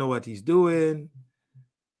coach don't know what he's doing.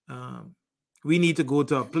 Um, we need to go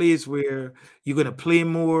to a place where you're gonna play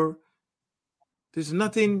more. There's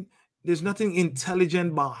nothing, there's nothing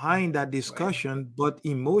intelligent behind that Play. discussion but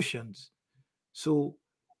emotions. So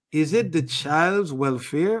is it the child's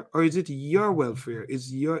welfare or is it your welfare?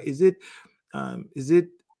 Is it is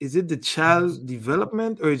it the child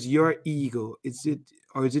development or is your ego? Is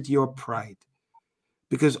it your pride?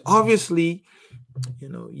 Because obviously,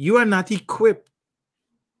 you are not equipped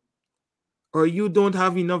or you don't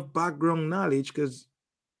have enough background knowledge, because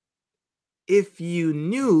if you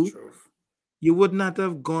knew, Truth. you would not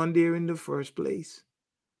have gone there in the first place.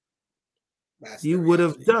 That's the You would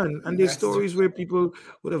have reality. done, and there's That's the stories where people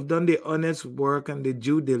would have done the honest work and the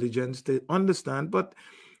due diligence to understand. But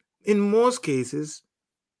in most cases,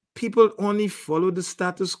 people only follow the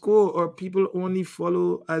status quo, or people only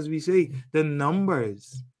follow, as we say, the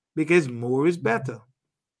numbers, because more is better.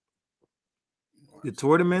 The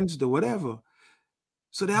tournaments, the whatever.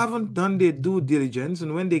 So they haven't done their due diligence,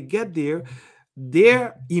 and when they get there,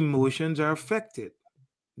 their emotions are affected.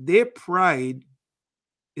 Their pride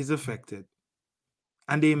is affected,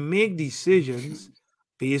 and they make decisions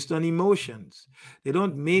based on emotions. They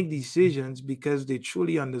don't make decisions because they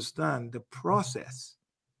truly understand the process.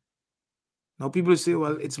 Now, people say,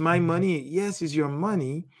 well, it's my money. Yes, it's your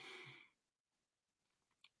money,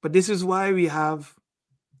 but this is why we have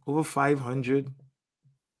over 500,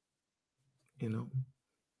 you know,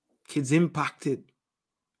 kids impacted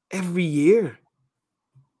every year.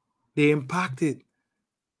 They're impacted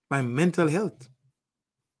by mental health.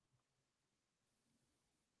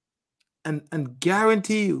 And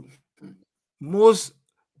guarantee you, most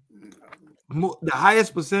the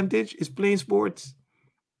highest percentage is playing sports,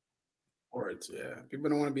 Words, yeah. People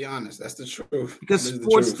don't want to be honest. That's the truth. That because is the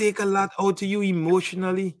sports truth. take a lot out of you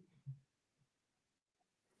emotionally.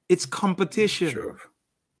 It's That's the competition. truth.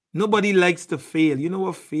 Nobody likes to fail. You know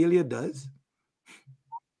what failure does?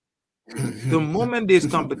 The moment there's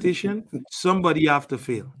competition, somebody have to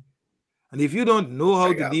fail. And if you don't know how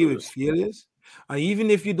I to got deal with lose. failures, and even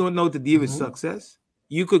if you don't know how to deal with Mhm. success,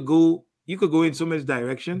 you could go in so many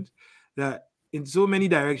directions that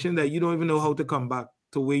you don't even know how to come back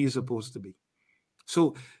to where you're supposed to be.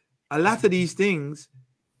 So a lot of these things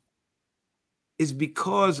is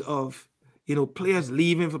because of players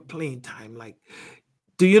leaving for playing time. Like,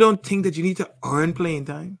 do you don't think that you need to earn playing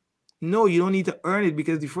time? No, you don't need to earn it,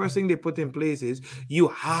 because the first thing they put in place is you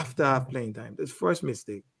have to have playing time. That's first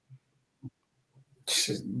mistake.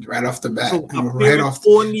 Right off the bat. So Right off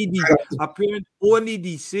the a parent only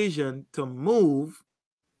decision to move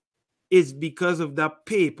is because of that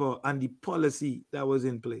paper and the policy that was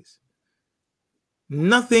in place.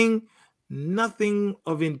 Nothing, nothing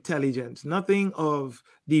of intelligence, nothing of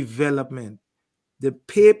development. The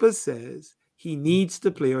paper says he needs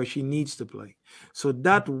to play or she needs to play. So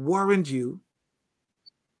that warrants you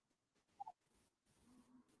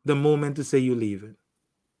the moment to say you're leaving.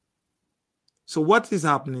 So what is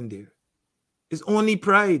happening there? It's only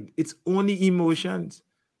pride. It's only emotions.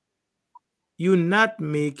 You're not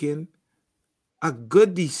making a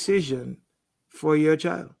good decision for your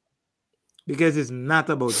child, because it's not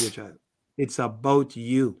about your child. It's about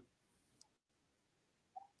you.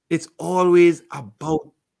 It's always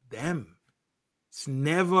about them. It's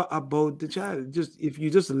never about the child. Just if you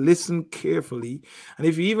just listen carefully, and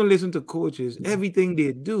if you even listen to coaches, everything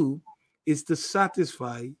they do is to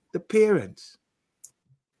satisfy the parents.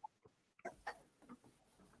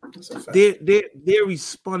 Their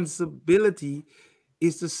responsibility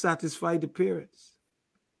is to satisfy the parents.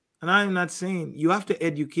 And I'm not saying you have to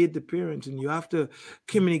educate the parents and you have to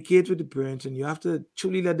communicate with the parents and you have to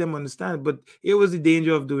truly let them understand. But here was the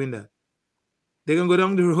danger of doing that. They can go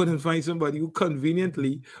down the road and find somebody who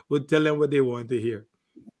conveniently would tell them what they want to hear.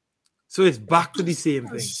 So it's back to the same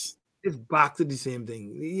thing. It's back to the same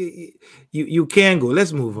thing. You can't go.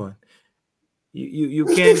 Let's move on. You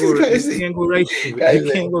can't go. You can't go right.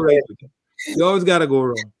 You can't go right. You always gotta go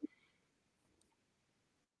wrong.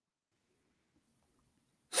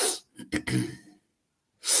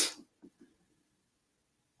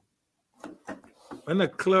 When a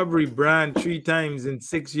club rebrand 3 times in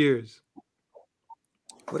 6 years,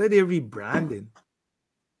 what are they rebranding?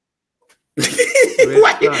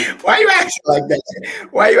 Why are you acting like that?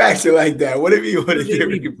 Why are you acting like that? What if you want to get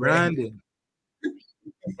rebranded?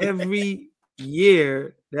 Every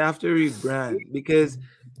year they have to rebrand because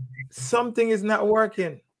something is not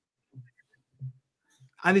working.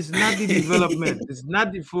 And it's not the development. It's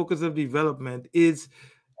not the focus of development. It's,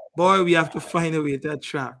 boy, we have to find a way to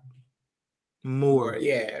attract more.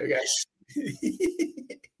 Yeah.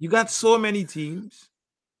 You got so many teams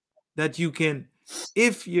that you can,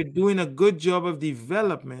 if you're doing a good job of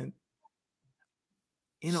development,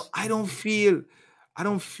 I don't feel,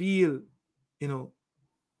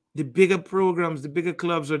 the bigger programs, the bigger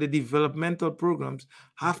clubs or the developmental programs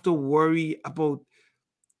have to worry about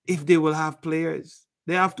if they will have players.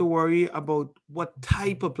 They have to worry about what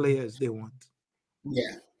type of players they want.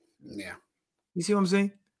 Yeah. You see what I'm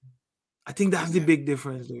saying? I think that's the big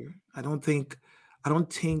difference there. I don't think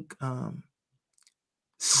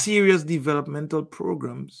serious developmental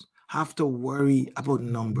programs have to worry about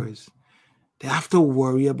numbers. They have to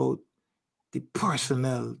worry about the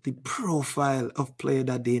personnel, the profile of player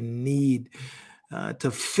that they need to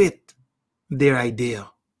fit their idea.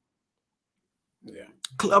 Yeah.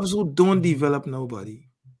 Clubs who don't develop nobody,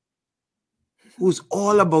 who's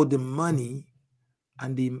all about the money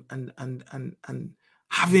and and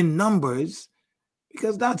having numbers,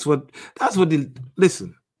 because that's what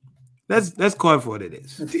listen. Let's call it for what it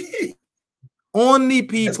is. Only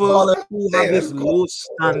people who have this low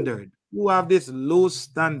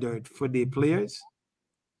standard for their players,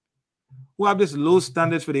 who have this low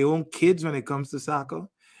standards for their own kids when it comes to soccer,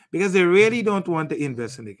 because they really don't want to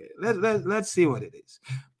invest in the kid. Let's see what it is.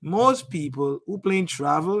 Most people who playing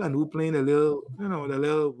travel and who playing the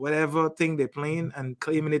little whatever thing they're playing and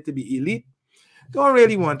claiming it to be elite, don't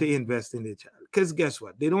really want to invest in their child. Because guess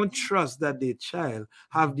what? They don't trust that their child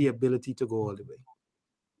have the ability to go all the way.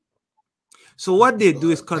 So what they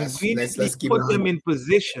do is conveniently put them in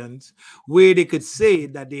positions where they could say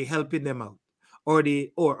that they're helping them out,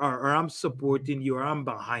 or I'm supporting you, or I'm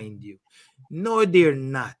behind you. No, they're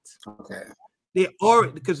not. Okay. They are,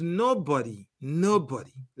 because nobody,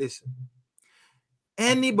 listen,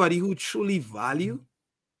 anybody who truly value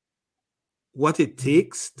what it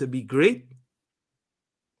takes to be great,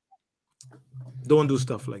 don't do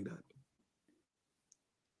stuff like that.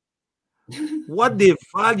 What they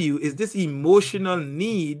value is this emotional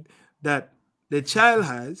need that the child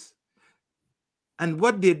has, and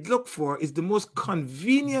what they look for is the most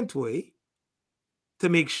convenient way to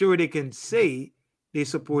make sure they can say they're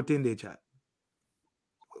supporting their child,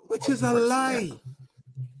 which is a lie.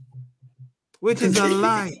 Which is a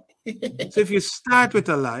lie. So if you start with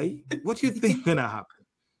a lie, what do you think is gonna happen?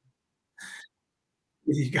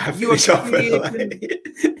 You gotta finish off with a lie.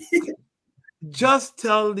 Just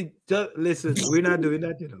listen, we're not doing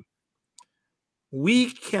that,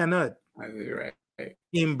 We cannot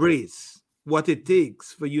embrace what it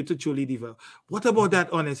takes for you to truly develop. What about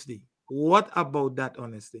that honesty?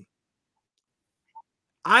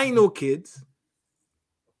 I know kids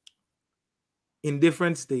in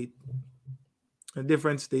different state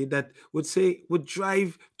that would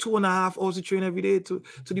drive 2.5 hours to train every day to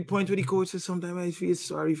the point where the coach says, sometimes I feel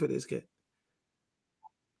sorry for this kid.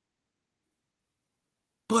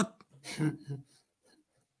 But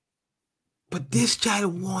this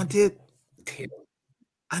child wanted,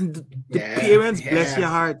 and the parents, bless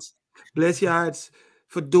your hearts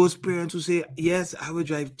for those parents who say, yes, I will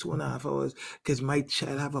drive 2.5 hours because my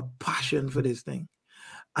child have a passion for this thing,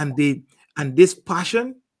 and this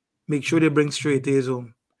passion, make sure they bring straight A's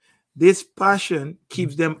home. This passion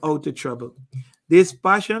keeps them out of trouble. This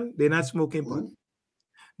passion, they're not smoking pot.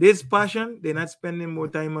 This passion, they're not spending more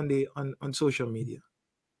time on social media.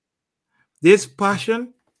 This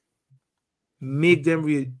passion make them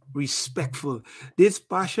respectful. This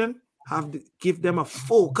passion give them a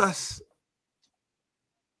focus.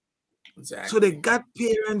 So they Exactly. got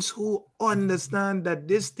parents who understand that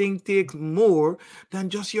this thing takes more than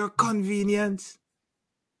just your convenience.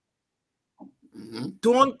 Mm-hmm.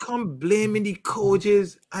 Don't come blaming the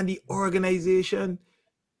coaches and the organization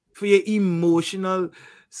for your child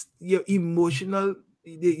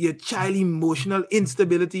emotional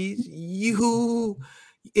instabilities.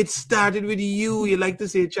 It started with you. You like to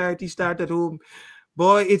say charity start at home.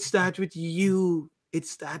 Boy, it starts with you. It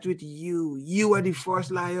starts with you. You are the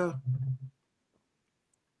first liar.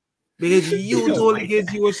 Because you Oh told my the God.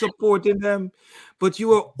 kids you were supporting them, but you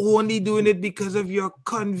were only doing it because of your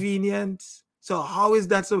convenience. So how is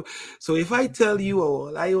that so? So if I tell you,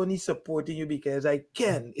 oh, I only supporting you because I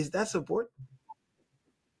can, is that support?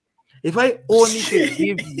 If I only could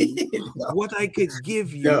give you No. what I could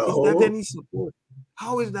give you, is that No. any support?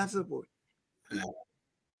 How is that support? No.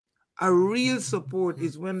 A real support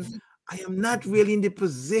is when I am not really in the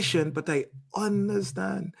position, but I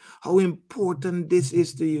understand how important this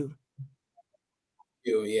is to you.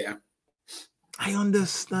 Yeah. I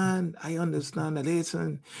understand. I understand that.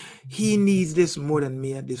 Listen, he needs this more than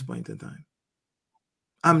me at this point in time.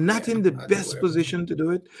 I'm not Yeah. in the I'll do best whatever. position to do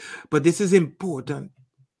it, but this is important.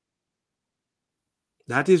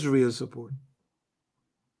 That is real support.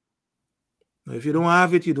 Now, if you don't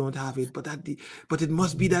have it, you don't have it. But it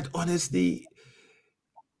must be that honesty.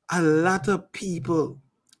 A lot of people,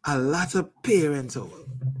 a lot of parents,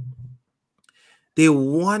 they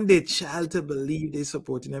want their child to believe they're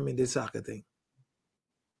supporting them in this soccer thing,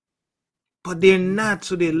 but they're Mm-hmm. not.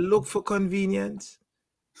 So they look for convenience.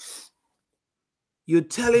 You're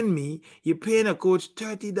telling me you're paying a coach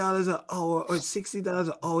 $30 an hour or $60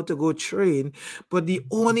 an hour to go train, but the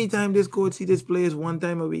only time this coach see this player is one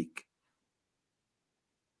time a week.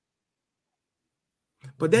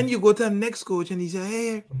 But then you go to the next coach and he say,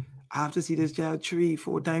 hey, I have to see this child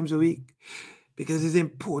 3-4 times a week because it's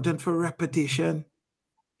important for repetition.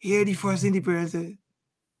 Here the first thing the parents say,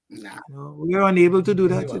 Nah. no, we are unable to do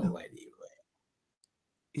They that, won't let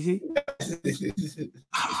You see? you.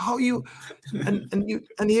 How you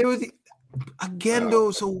and here was the, again Oh.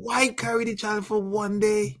 though, so why carry the child for one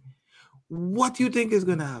day? What do you think is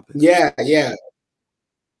gonna happen? Yeah.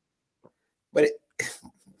 But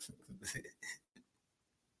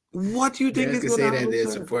What do you think parents is can going to say that happen, they're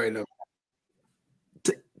sir? supporting them.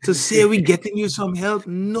 To say we getting you some help?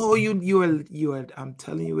 No, you are. I'm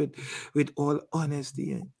telling you with all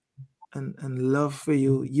honesty and love for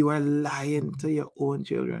you, you are lying to your own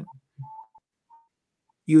children.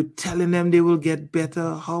 You're telling them they will get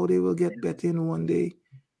better. How they will get better in one day?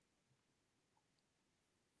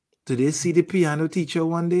 Do they see the piano teacher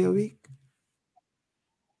one day a week?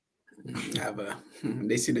 Never.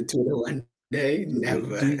 They see the tutor one day.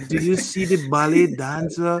 Never. Do you see the ballet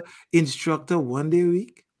dancer instructor one day a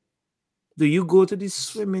week? Do you go to the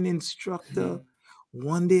swimming instructor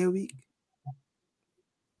one day a week?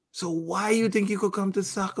 So why you think you could come to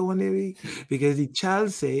soccer one day a week? Because the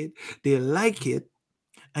child said they like it,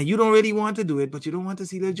 and you don't really want to do it, but you don't want to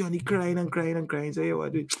see little Johnny crying and crying and crying. So you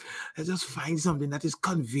want to let's just find something that is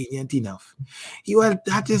convenient enough.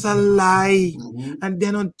 That is a lie. Mhm. And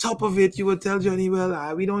then on top of it, you will tell Johnny,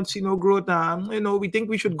 well, we don't see no growth now. We think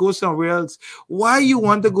we should go somewhere else. Why you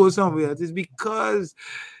want to go somewhere else? It's because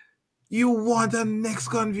you want a next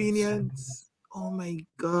convenience. Oh my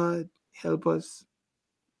God, help us.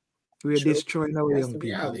 We are True. destroying our That's young the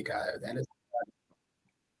people. reality, Kyle. That is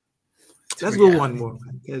the Let's go one reality. more.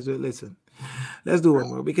 Guys, listen. Let's do one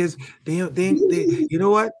more because you know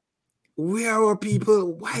what? We are our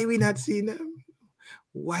people. Why we not seeing them?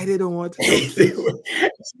 Why they don't want to talk to They us? were-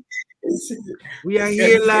 it's, We are it's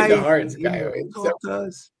here in the live. hearts, Kyle. It's Talk to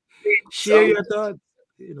us. Share some your thoughts.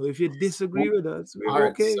 If you disagree with us, we're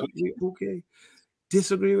hearts. okay. We're okay.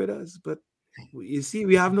 Disagree with us, but you see,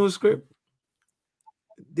 we have no script.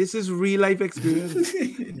 This is real life experience.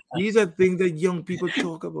 These are things that young people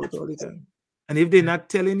talk about all the time. And if they're not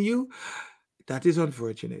telling you, that is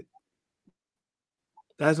unfortunate.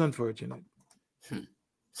 That's unfortunate.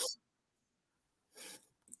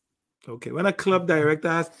 Okay, when a club director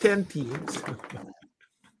has 10 teams,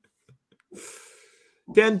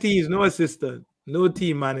 10 teams, no assistant, no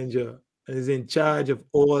team manager, and is in charge of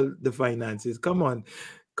all the finances. Come on.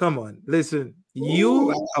 Listen, Ooh,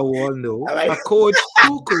 you all I know like a coach,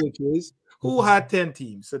 two coaches who had 10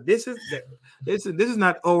 teams. So listen, this is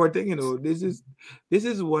not our thing, this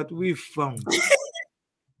is what we found.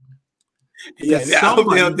 yeah, Because I hope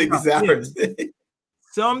they don't think this is ours.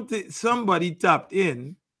 somebody tapped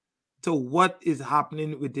in to what is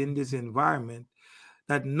happening within this environment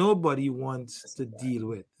that nobody wants to deal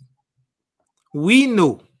with. We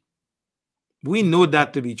know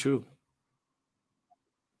that to be true.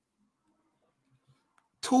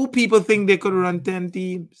 2 people think they could run 10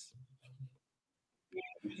 teams.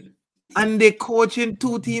 And they're coaching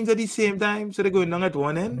 2 teams at the same time. So they're going down at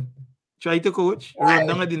one end, try to coach, run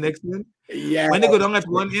down at the next end. Yeah. When they go down at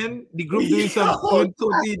one end, the group doing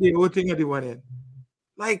totally the whole thing at the one end.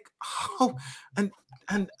 Like how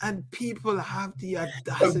and people have the A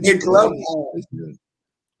audacity big to club. listen.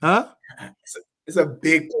 Huh? It's a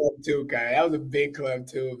big club too, guy. That was a big club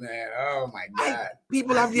too, man. Oh my God.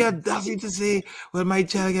 People have the audacity to say, well, my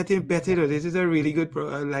child getting better. This is a really good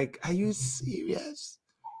like, are you serious?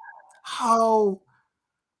 How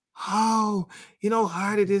you know how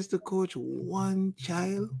hard it is to coach one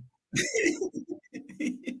child?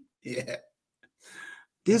 Yeah.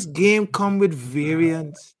 This game come with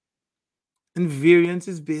variance. And variance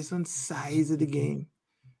is based on size of the game.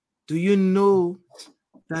 Do you know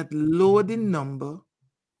that lower the number,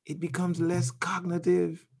 it becomes less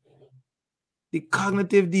cognitive? The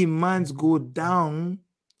cognitive demands go down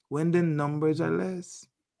when the numbers are less.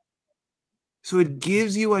 So it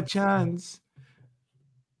gives you a chance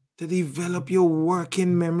to develop your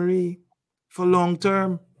working memory for long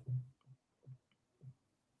term.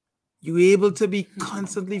 You're able to be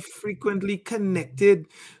constantly, frequently connected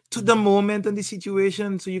to the moment and the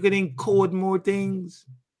situation so you can encode more things.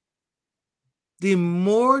 The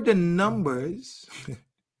more the numbers,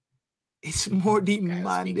 it's more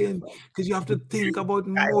demanding because you have to think about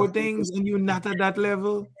more things and you're not at that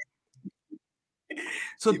level.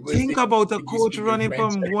 So think about a coach running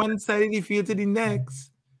from one side of the field to the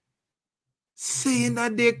next, saying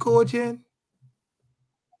that they're coaching.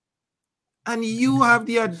 And you have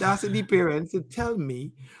the audacity, parents, to tell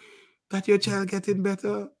me that your child getting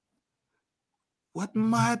better. What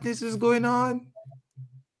madness is going on?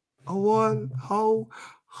 Oh,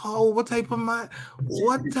 how, what type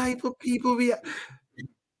of people we are?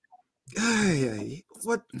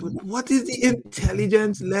 What is the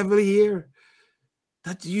intelligence level here?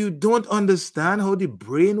 That you don't understand how the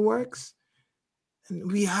brain works?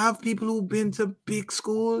 And we have people who've been to big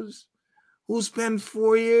schools, who spend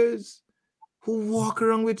 4 years, who walk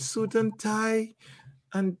around with suit and tie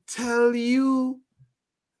and tell you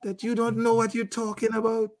that you don't know what you're talking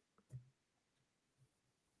about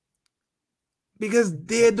because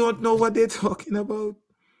they don't know what they're talking about.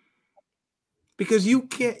 Because you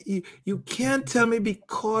can't tell me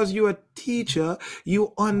because you're a teacher,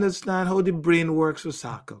 you understand how the brain works for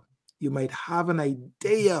soccer. You might have an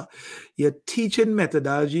idea. Your teaching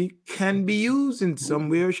methodology can be used in some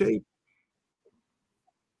way or shape.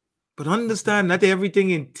 But understand not everything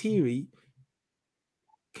in theory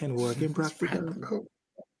can work in practical.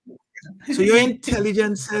 So your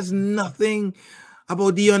intelligence says nothing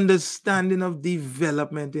about the understanding of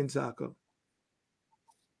development in soccer.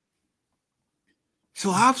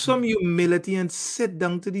 So have some humility and sit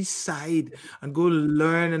down to the side and go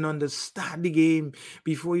learn and understand the game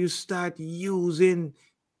before you start using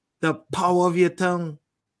the power of your tongue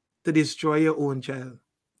to destroy your own child.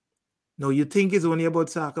 No, you think it's only about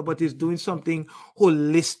soccer, but it's doing something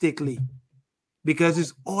holistically because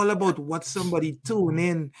it's all about what somebody tune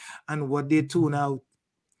in and what they tune out.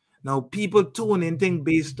 Now, people tune in thing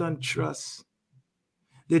based on trust.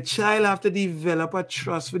 The child have to develop a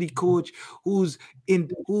trust for the coach who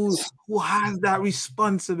has that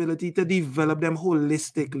responsibility to develop them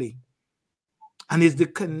holistically. And is the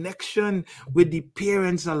connection with the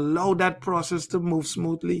parents allow that process to move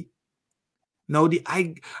smoothly? Now,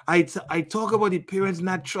 I talk about the parents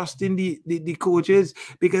not trusting the coaches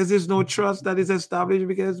because there's no trust that is established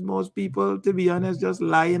because most people, to be honest, just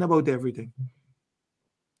lying about everything.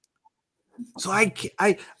 So I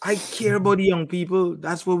care about the young people.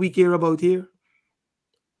 That's what we care about here.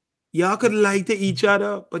 Y'all could lie to each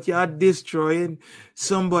other, but y'all destroying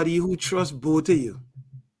somebody who trusts both of you.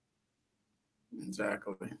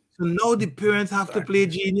 Exactly. So now the parents have to play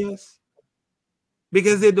genius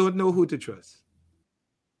because they don't know who to trust.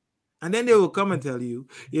 And then they will come and tell you,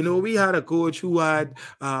 we had a coach who had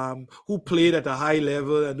who played at a high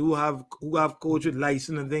level and who have coach with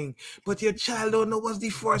license and thing. But your child don't know what's the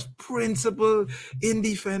first principle in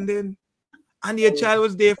defending. And your child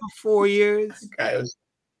was there for 4 years. Guy was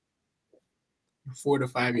 4 to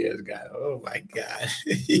 5 years, guy. Oh my God.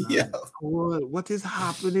 Yo. What is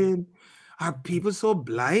happening? Are people so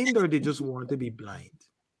blind or they just want to be blind?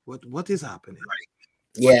 What is happening?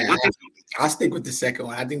 Yeah, I'll stick with the second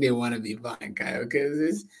one. I think they want to be blind, Kyle, because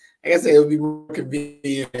it's, like I said, it would be more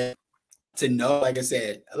convenient to know. Like I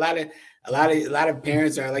said, a lot of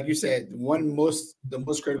parents are, like you said, the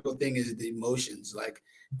most critical thing is the emotions. Like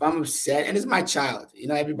if I'm upset, and it's my child,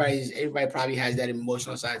 everybody probably has that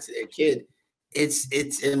emotional side to their kid.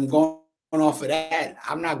 I'm going off of that.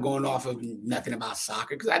 I'm not going off of nothing about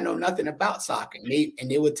soccer because I know nothing about soccer. And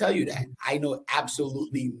they will tell you that. I know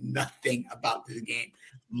absolutely nothing about this game.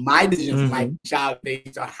 My decision for my child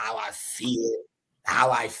based on how I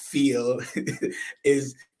feel,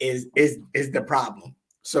 is the problem.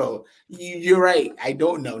 So you're right. I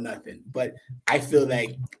don't know nothing, but I feel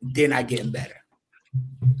like they're not getting better.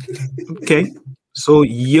 Okay. So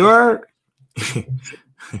you're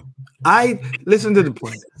I listen to the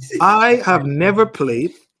point. I have never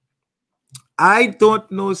played. I don't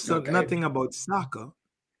know nothing about soccer,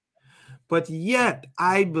 but yet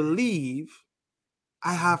I believe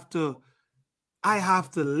I have to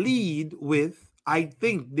lead with I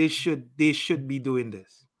think they should be doing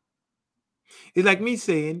this. It's like me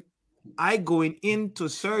saying I going into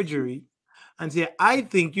surgery and say I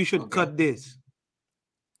think you should cut this.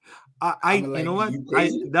 I you know what? You I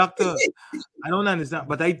crazy? doctor, I don't understand,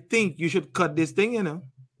 but I think you should cut this thing,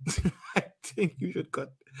 I think you should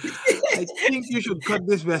cut. I think you should cut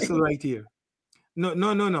this vessel right here. No,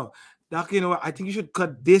 no, no, no. Doctor, you know what? I think you should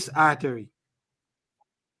cut this artery.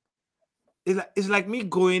 It's like me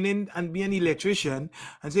going in and being an electrician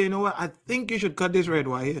and say, you know what? I think you should cut this red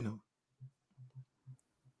wire,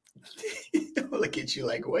 Look at you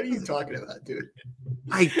like, what are you talking about, dude?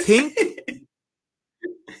 I think,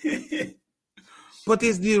 but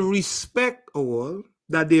it's the respect all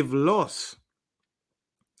that they've lost.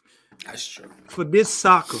 That's true. For this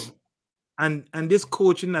soccer and this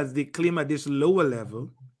coaching as they claim at this lower level,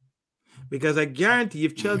 because I guarantee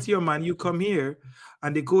if Chelsea or Man, you come here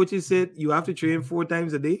and the coaches said you have to train 4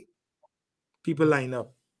 times a day, people line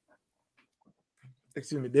up.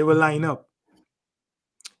 Excuse me, they will line up.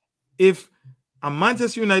 If a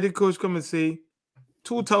Manchester United coach come and say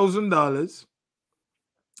 $2,000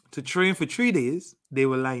 to train for 3 days, they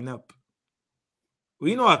will line up.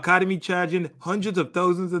 We know academy charging hundreds of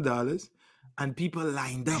thousands of dollars, and people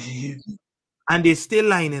lined up, and they're still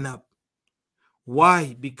lining up.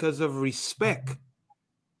 Why? Because of respect.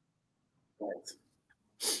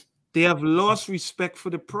 They have lost respect for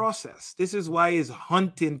the process. This is why it's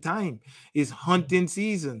hunting time. It's hunting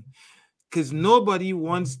season. Because nobody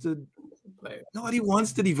wants to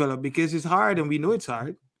develop because it's hard, and we know it's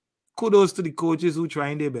hard. Kudos to the coaches who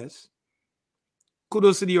trying their best.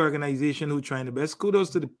 Kudos to the organization who trying their best.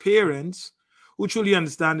 Kudos to the parents who truly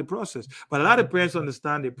understand the process. But a lot of parents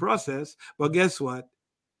understand the process, but guess what?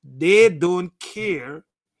 They don't care.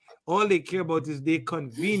 All they care about is their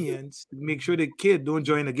convenience to make sure the kid don't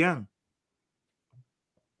join a gang.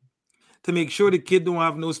 To make sure the kid don't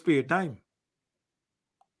have no spare time.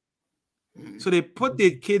 So they put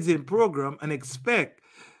their kids in program and expect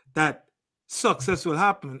that success will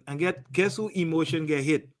happen. And guess who emotion get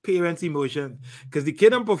hit? Parents' emotion. Because the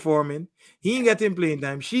kid ain't performing, he ain't getting playing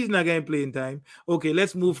time, she's not getting playing time. Okay,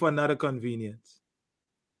 let's move for another convenience.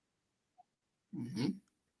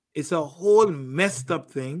 It's a whole messed up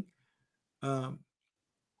thing. And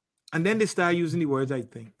then they start using the words, I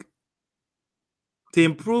think. To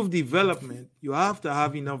improve development, you have to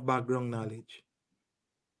have enough background knowledge.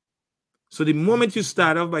 So the moment you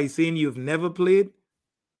start off by saying you've never played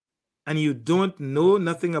and you don't know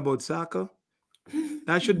nothing about soccer,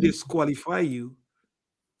 that should disqualify you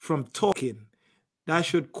from talking. That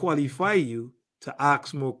should qualify you to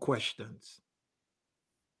ask more questions.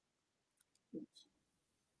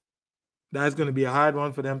 That's going to be a hard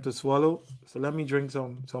one for them to swallow. So let me drink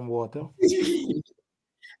some water.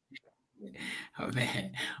 Oh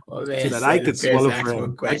man, so that I could swallow for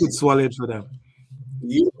them. I could swallow it for them.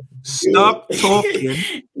 Stop talking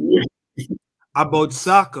about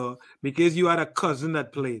soccer because you had a cousin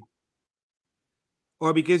that played,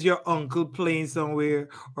 or because your uncle playing somewhere,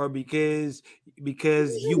 or because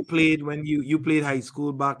you played when you played high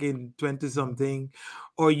school back in 20 something,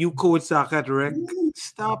 or you coach soccer at rec.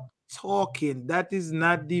 Stop talking. That is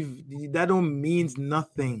not that don't means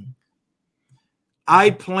nothing.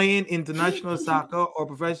 I playing international soccer or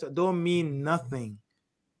professional don't mean nothing.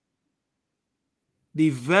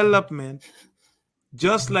 Development,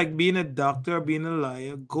 just like being a doctor, being a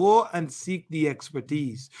lawyer, go and seek the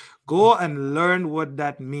expertise. Go and learn what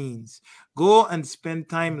that means. Go and spend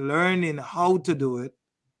time learning how to do it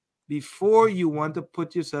before you want to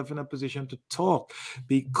put yourself in a position to talk,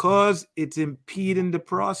 because it's impeding the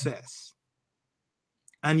process.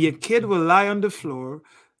 And your kid will lie on the floor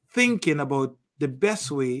thinking about the best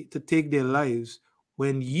way to take their lives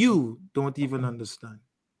when you don't even understand.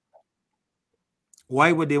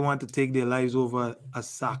 Why would they want to take their lives over a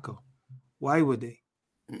soccer? Why would they?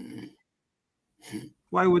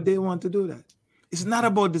 Why would they want to do that? It's not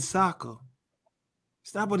about the soccer.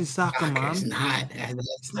 It's not about the soccer, mom. It's not.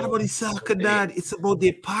 It's not about the soccer, dad. It's about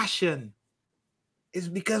their passion. is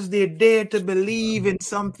because they dare to believe in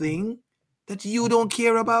something that you don't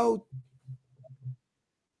care about.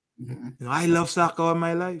 I love soccer all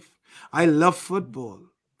my life. I love football.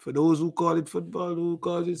 For those who call it football, who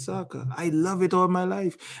calls it soccer, I love it all my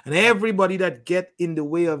life. And everybody that get in the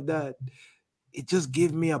way of that, it just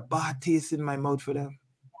gave me a bad taste in my mouth for them.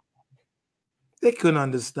 They couldn't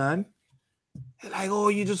understand. They're like, oh,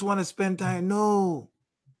 you just want to spend time. No.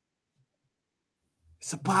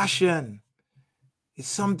 It's a passion. It's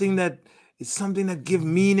something that gives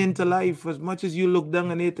meaning to life. As much as you look down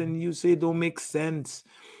on it and you say it don't make sense,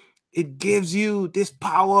 it gives you this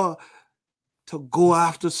power to go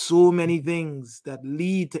after so many things that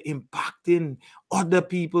lead to impacting other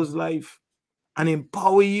people's life and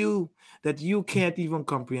empower you that you can't even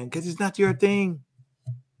comprehend because it's not your thing.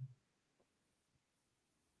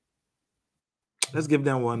 Let's give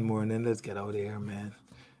them one more and then let's get out of here, man.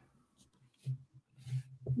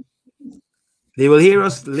 They will hear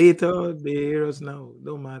us later. They hear us now.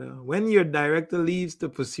 Don't matter. When your director leaves to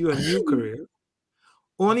pursue a new career,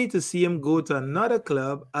 only to see him go to another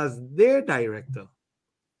club as their director,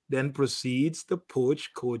 then proceeds to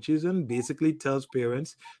poach coaches and basically tells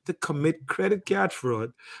parents to commit credit card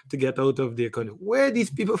fraud to get out of their country. Where are these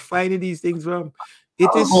people finding these things from? It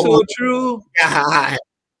is so true. God.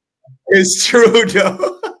 It's true,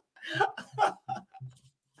 though.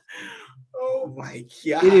 Oh my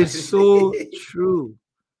God. It is so true.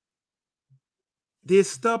 They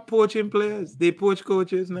stop poaching players. They poach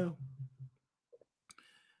coaches now.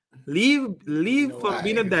 Leave from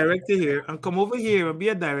being a director here and come over here and be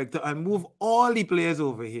a director and move all the players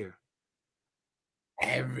over here.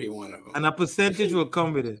 Every one of them. And a percentage will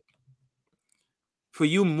come with it. For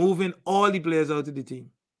you moving all the players out of the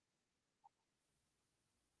team.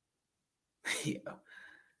 Yeah.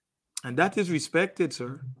 And that is respected,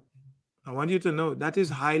 sir. I want you to know that is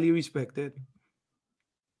highly respected.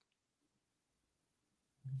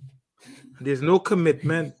 There's no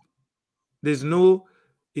commitment. There's no,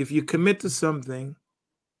 if you commit to something,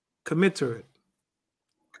 commit to it.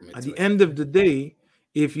 At the end of the day,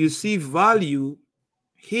 if you see value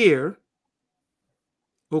here,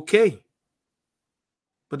 okay.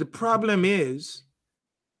 But the problem is,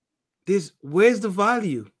 where's the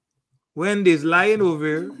value? When there's lying over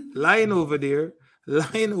here, lying over there,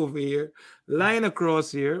 lying over here, lying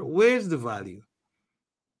across here, where's the value?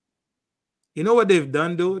 You know what they've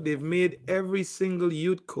done, though? They've made every single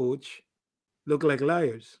youth coach look like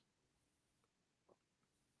liars.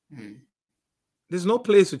 There's no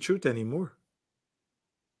place of truth anymore.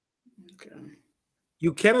 Okay.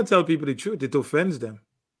 You cannot tell people the truth. It offends them.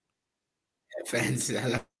 Offense,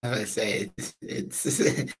 I say it's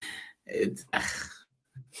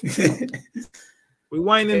We're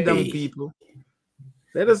winding down, people.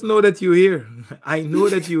 Let us know that you're here. I know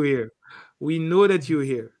that you're here. We know that you're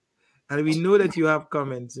here. And we know that you have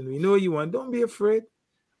comments. And we know you want. Don't be afraid.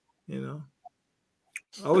 You know.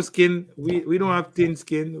 Our skin, we don't have thin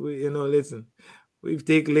skin. Listen. We've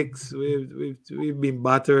taken licks. We've been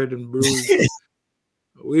battered and bruised.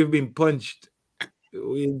 We've been punched.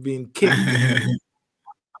 We've been kicked.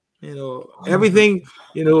 Everything,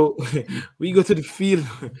 we go to the field.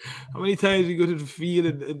 How many times we go to the field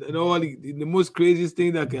and all the most craziest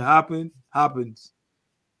thing that can happen happens.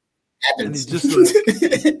 And it's just like,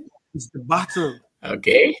 it's the battle.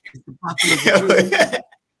 Okay. It's the battle of the truth.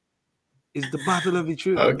 It's the battle of the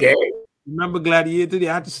truth. Okay. Remember Gladiator? They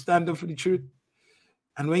had to stand up for the truth.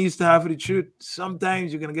 And when you stand for the truth,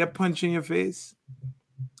 sometimes you're going to get punched in your face.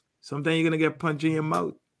 Sometimes you're going to get punched in your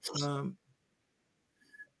mouth.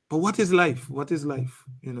 But what is life? What is life?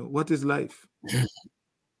 What is life?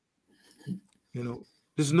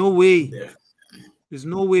 There's no way. There's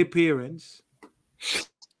no way, parents,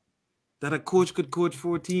 that a coach could coach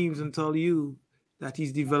 4 teams and tell you that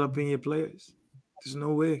he's developing your players. There's no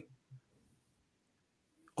way.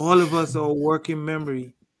 All of us are a working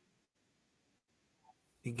memory.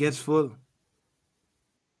 It gets full.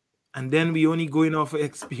 And then we only going off of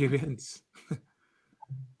experience.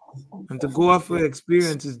 And to go off of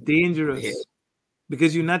experience is dangerous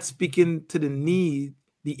because you're not speaking to the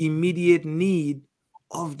immediate need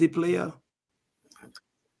of the player.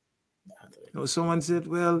 Someone said,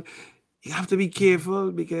 well, you have to be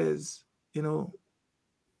careful because,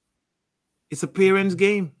 it's a parent's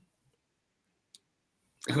game.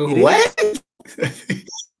 What?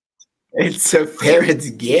 It's a parent's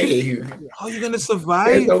game. How are you going to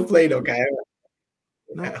survive? Don't play, no guy.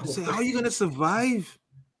 How are you going to survive?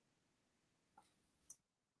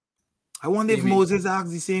 I wonder if Moses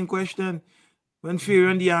asked the same question when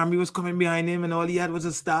Pharaoh and the army was coming behind him and all he had was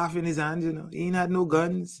a staff in his hands. He ain't had no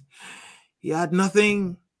guns. He had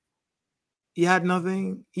nothing. He had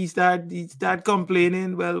nothing. He start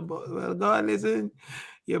complaining. Well, God, listen,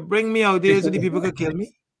 you bring me out there so the people could kill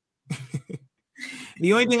me.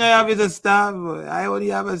 The only thing I have is a staff. I only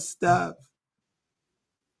have a staff.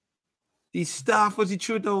 The staff was the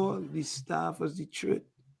truth of all. The staff was the truth.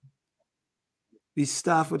 The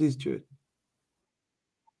staff was the truth.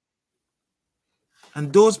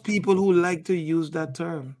 And those people who like to use that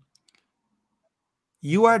term,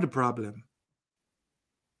 you are the problem.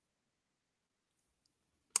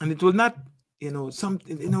 And it will not,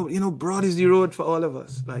 something, broad is the road for all of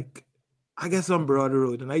us. Like, I got some broad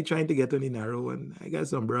road, and I trying to get on the narrow one. I got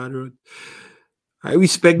some broad road. I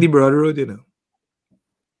respect the broad road.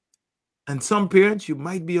 And some parents, you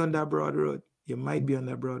might be on that broad road. You might be on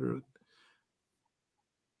that broad road.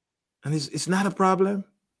 And it's not a problem.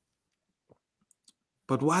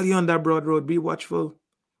 But while you're on that broad road, be watchful.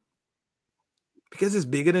 Because it's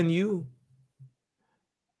bigger than you.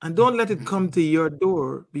 And don't let it come to your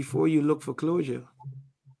door before you look for closure.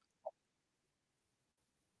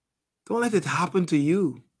 Don't let it happen to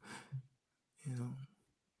you.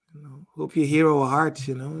 Hope you hear our hearts,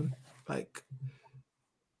 like,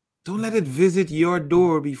 don't let it visit your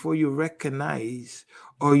door before you recognize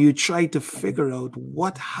or you try to figure out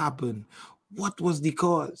what happened. What was the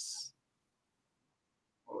cause?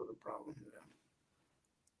 What was the problem?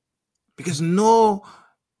 Because no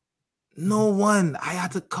one, I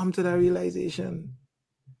had to come to that realization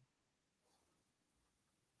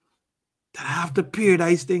that I have to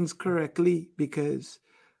periodize things correctly, because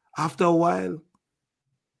after a while,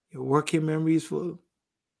 your working memory is full.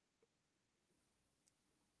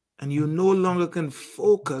 And you no longer can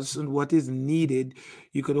focus on what is needed.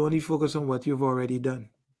 You could only focus on what you've already done.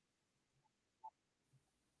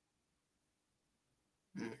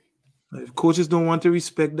 If coaches don't want to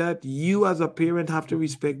respect that, you as a parent have to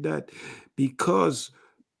respect that, because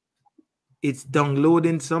it's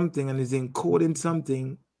downloading something and it's encoding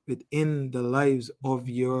something within the lives of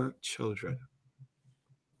your children.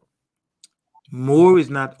 More is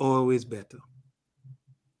not always better.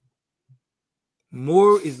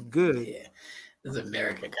 More is good. Yeah, this is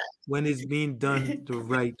America, guys. When it's being done the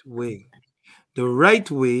right way. The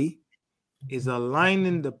right way is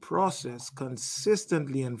aligning the process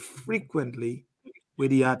consistently and frequently with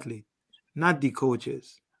the athlete, not the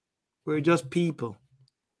coaches. We're just people.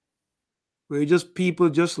 We're just people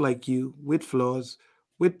just like you, with flaws,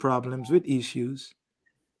 with problems, with issues.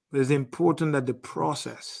 But it's important that the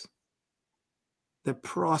process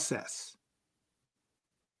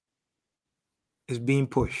is being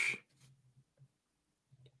pushed.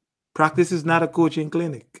 Practice is not a coaching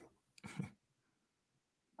clinic.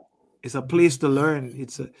 It's a place to learn.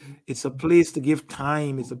 It's a place to give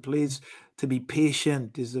time. It's a place to be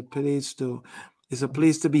patient. It's a place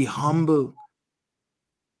to be humble.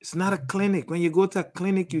 It's not a clinic. When you go to a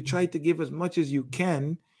clinic, you try to give as much as you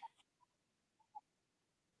can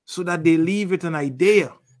so that they leave with an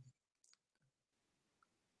idea.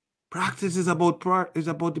 Practice is about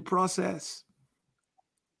the process.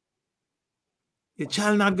 Your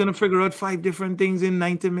child not going to figure out 5 different things in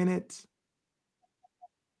 90 minutes.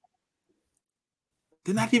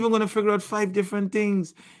 They're not even going to figure out 5 different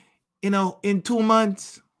things, in 2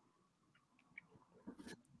 months.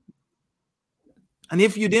 And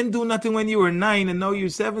if you didn't do nothing when you were 9 and now you're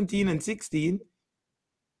 17 and 16,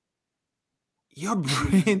 your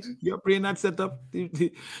brain not set up the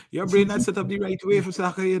right way for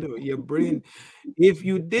soccer. Your brain, if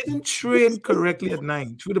you didn't train correctly at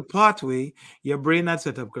 9 through the pathway, your brain not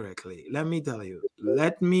set up correctly. Let me tell you.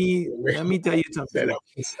 Let me tell you something.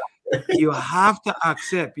 You have to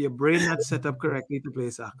accept your brain not set up correctly to play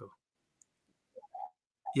soccer.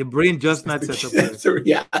 Your brain just not set up correctly. That's the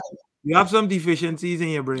reality. You have some deficiencies in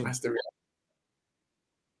your brain. That's the reality.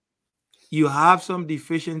 You have some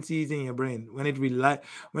deficiencies in your brain when it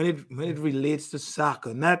relates to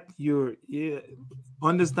soccer. Not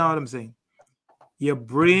understand what I'm saying? Your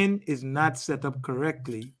brain is not set up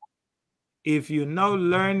correctly if you're now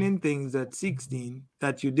learning things at 16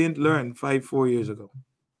 that you didn't learn 4 years ago.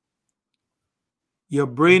 Your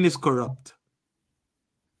brain is corrupt.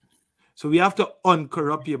 So we have to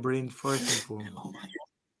uncorrupt your brain first and foremost. Oh my God.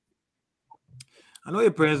 I know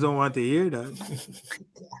your parents don't want to hear that.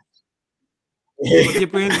 But your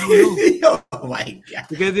parents don't know. Oh my God.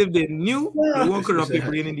 Because if they knew, they won't corrupt your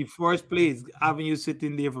brain in the first place, having you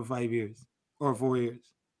sitting there for 5 years or 4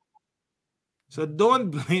 years. So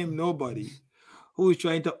don't blame nobody who is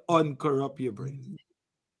trying to uncorrupt your brain.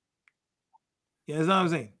 You understand what I'm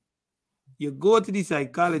saying? You go to the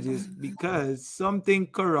psychologist because something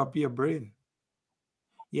corrupt your brain.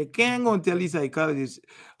 You can't go and tell the psychologist,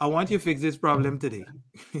 I want you to fix this problem today.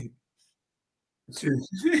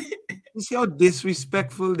 You see how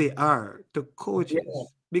disrespectful they are to Yeah, coaches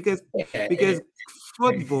because yeah,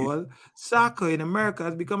 football, soccer in America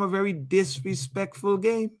has become a very disrespectful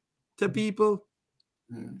game to people.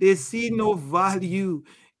 Mm, They see no value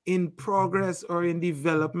in progress or in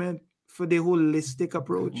development for the holistic mhm.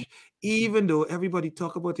 approach, even though everybody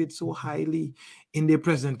talk about it so highly in their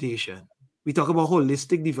presentation. We talk about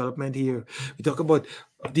holistic development here. We talk about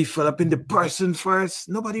developing the person first.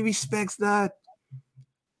 Nobody respects that.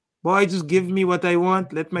 Boy, just give me what I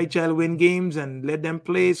want. Let my child win games and let them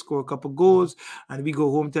play, score a couple goals, and we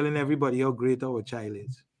go home telling everybody how great our child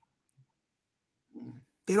is.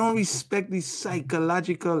 They don't respect the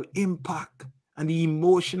psychological impact and the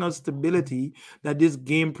emotional stability that this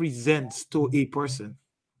game presents to a person.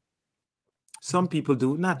 Some people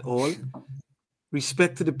do, not all.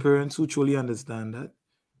 Respect to the parents who truly understand that.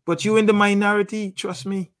 But you in the minority, trust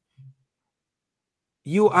me,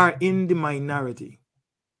 you are in the minority.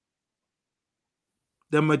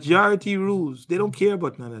 The majority rules. They don't care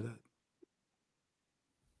about none of that.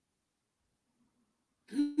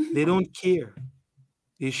 They don't care.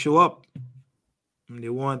 They show up and they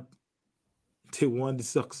want the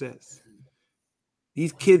success.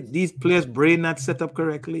 These kids, these players' brain not set up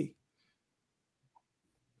correctly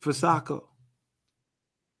for soccer.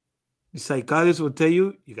 The psychologist will tell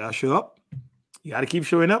you, you gotta show up, you gotta keep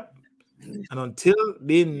showing up. And until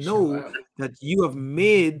they You show know up. that you have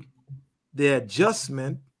made the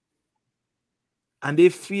adjustment and they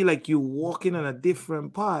feel like you're walking on a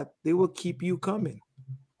different path, they will keep you coming.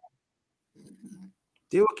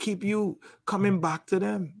 They will keep you coming back to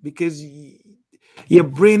them because your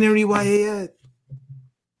brain ain't rewired yet.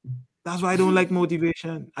 That's why I don't like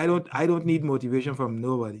motivation. I don't need motivation from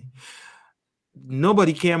nobody.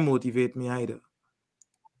 Nobody can motivate me either.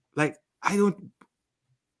 Like I don't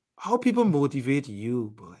how people motivate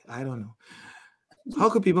you, boy. I don't know. How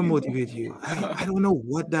could people motivate you? I don't know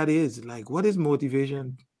what that is. Like, what is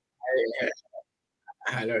motivation?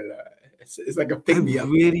 I don't know. It's like a I pick me up.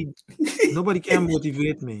 really nobody can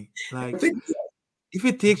motivate me. Like, Pick me if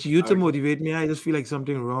it takes you up. to Okay. motivate me, I just feel like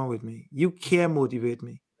something wrong with me. You can't motivate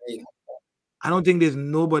me. Hey, I don't think there's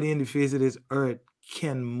nobody in the face of this earth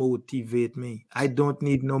can motivate me. I don't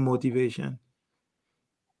need no motivation.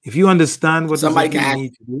 If you understand what Somebody exactly can you ask.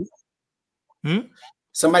 need to do, hmm?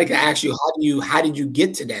 Somebody can ask you how did you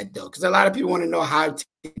get to that though? Because a lot of people want to know how to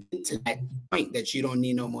get to that point that you don't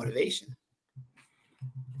need no motivation.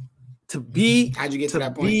 To be, How'd you get to to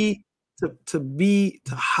that point? be, to be,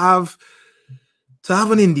 to have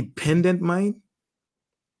an independent mind,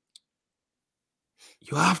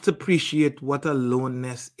 you have to appreciate what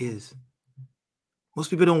aloneness is. Most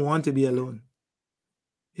people don't want to be alone.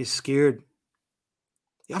 They're scared.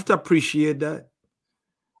 You have to appreciate that.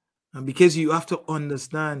 And because you have to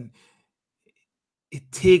understand, it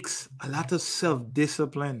takes a lot of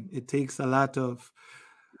self-discipline. It takes a lot of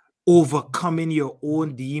overcoming your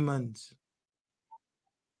own demons.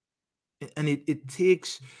 And it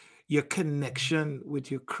takes your connection with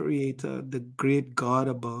your creator, the great God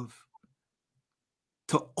above,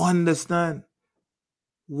 to understand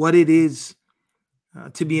what it is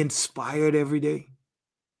to be inspired every day.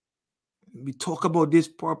 We talk about this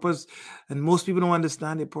purpose, and most people don't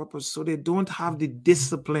understand their purpose, so they don't have the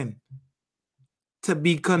discipline to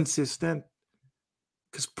be consistent.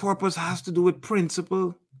 Because purpose has to do with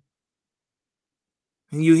principle.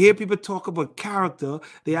 And you hear people talk about character,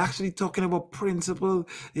 they're actually talking about principle.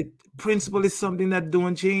 Principle is something that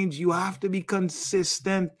don't change. You have to be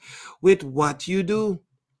consistent with what you do.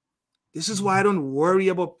 This is why I don't worry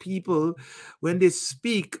about people when they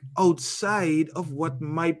speak outside of what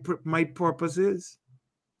my purpose is.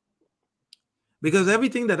 Because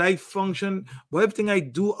everything that I function, or everything I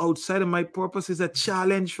do outside of my purpose is a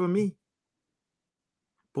challenge for me.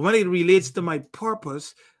 But when it relates to my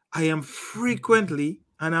purpose, I am frequently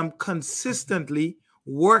and I'm consistently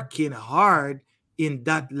working hard in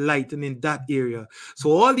that light and in that area.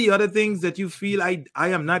 So all the other things that you feel I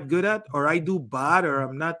am not good at, or I do bad, or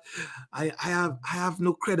I'm not, I have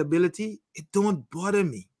no credibility, it don't bother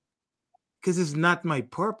me because it's not my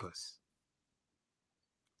purpose.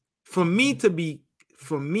 For me to be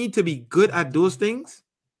for me to be good at those things,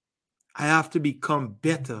 I have to become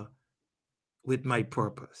better with my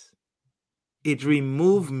purpose. It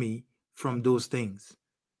removed me from those things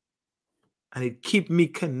and it keep me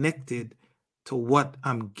connected to what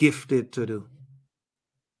I'm gifted to do.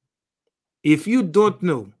 If you don't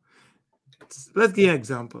know, let's give an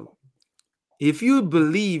example. If you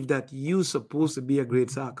believe that you're supposed to be a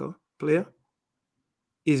great soccer player,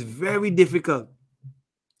 it's very difficult.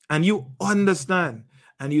 And you understand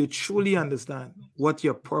and you truly understand what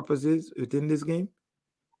your purpose is within this game,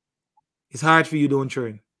 it's hard for you to don't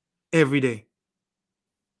train every day.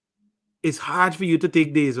 It's hard for you to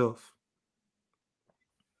take days off.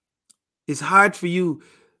 It's hard for you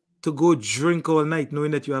to go drink all night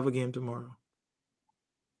knowing that you have a game tomorrow.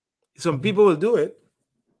 Some people will do it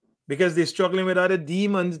because they're struggling with other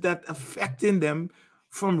demons that affecting them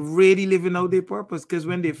from really living out their purpose. Because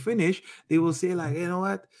when they finish, they will say, like, you know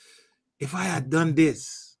what? If I had done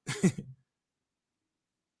this,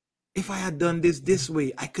 if I had done this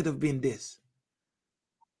way, I could have been this.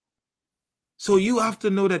 So you have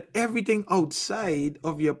to know that everything outside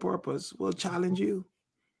of your purpose will challenge you.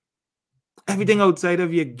 Everything outside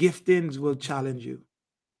of your giftings will challenge you.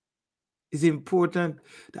 It's important.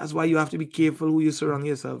 That's why you have to be careful who you surround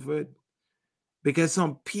yourself with. Because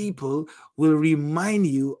some people will remind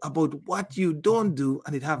you about what you don't do,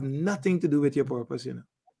 and it have nothing to do with your purpose, you know.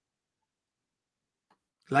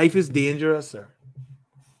 Life is dangerous, sir.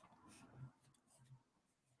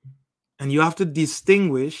 And you have to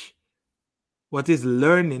distinguish what is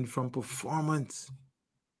learning from performance.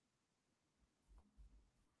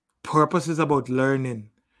 Purpose is about learning.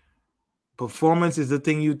 Performance is the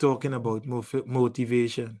thing you're talking about,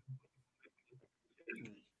 motivation.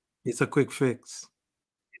 It's a quick fix.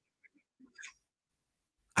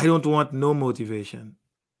 I don't want no motivation.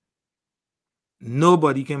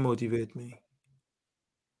 Nobody can motivate me.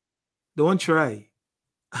 Don't try.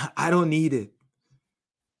 I don't need it.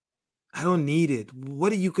 I don't need it.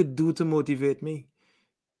 What you could do to motivate me?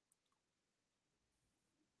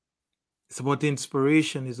 It's about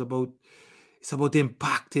inspiration. It's about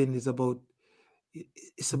impacting. It's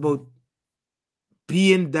about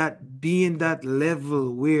being that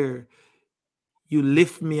level where you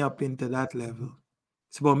lift me up into that level.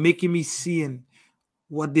 It's about making me seeing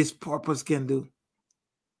what this purpose can do.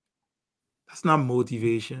 That's not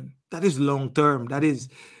motivation. That is long term. That is,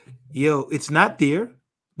 it's not there,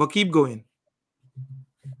 but keep going.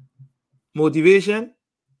 Motivation,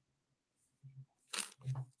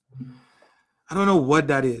 I don't know what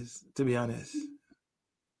that is, to be honest.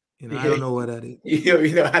 I don't know what that is.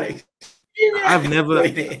 You know how to. I've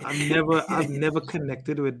never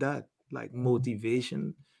connected with that, like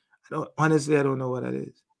motivation. I don't know what that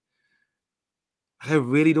is. I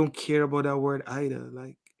really don't care about that word either.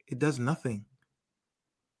 Like, it does nothing.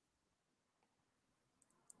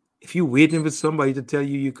 If you're waiting for somebody to tell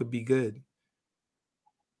you you could be good,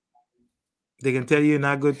 they can tell you you're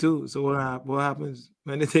not good too. So what happens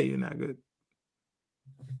when they tell you you're not good?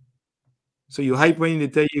 So you hype when they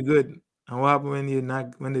tell you you're good, and what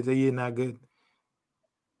happens when they tell you you're not good?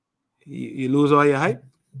 You lose all your hype.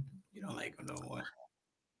 You don't like them no more.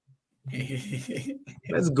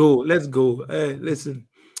 Let's go. Hey, listen.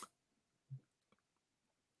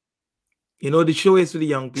 The show is for the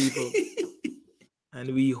young people.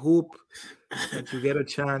 And we hope that you get a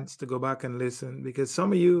chance to go back and listen, because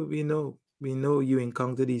some of you, we know you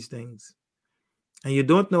encounter these things and you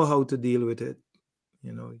don't know how to deal with it.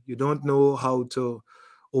 You don't know how to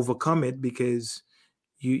overcome it because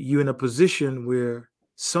you're in a position where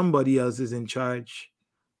somebody else is in charge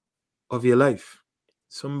of your life.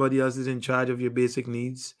 Somebody else is in charge of your basic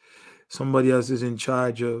needs. Somebody else is in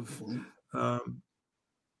charge of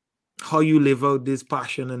how you live out this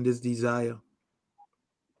passion and this desire.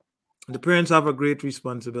 The parents have a great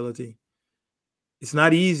responsibility. It's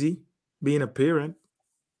not easy being a parent.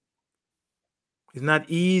 It's not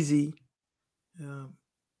easy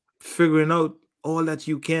figuring out all that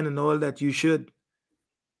you can and all that you should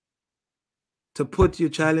to put your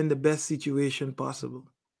child in the best situation possible.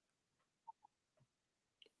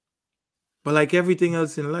 But like everything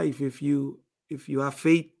else in life, if you have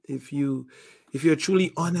faith, if you're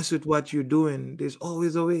truly honest with what you're doing, there's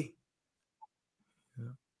always a way.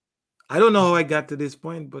 I don't know how I got to this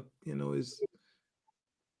point, but it's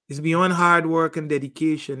beyond hard work and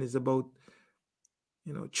dedication. It's about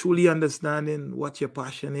truly understanding what your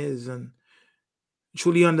passion is and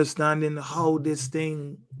truly understanding how this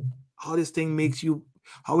thing makes you,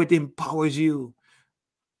 how it empowers you,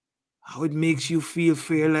 how it makes you feel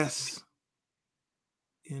fearless,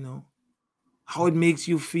 how it makes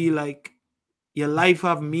you feel like your life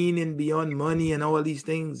have meaning beyond money and all these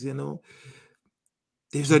things.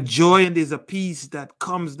 There's a joy and there's a peace that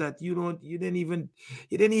comes that you didn't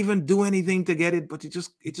even do anything to get it, but it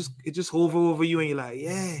just hover over you and you're like,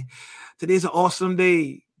 yeah, today's an awesome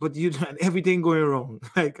day, but you had everything going wrong.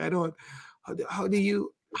 Like, how do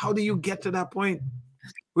you get to that point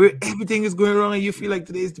where everything is going wrong and you feel like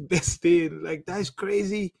today's the best day? Like, that's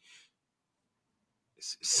crazy.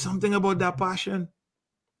 Something about that passion.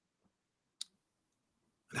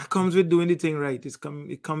 That comes with doing the thing right.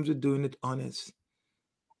 It comes with doing it honest.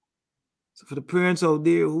 So for the parents out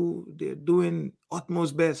there who they're doing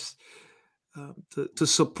utmost best to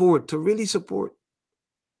support, to really support,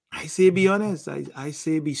 I say be honest. I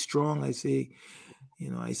say be strong. I say,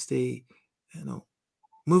 I stay, you know,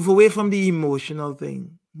 move away from the emotional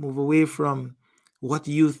thing. Move away from what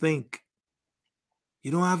you think.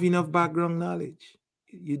 You don't have enough background knowledge.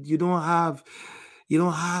 You don't have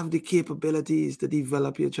the capabilities to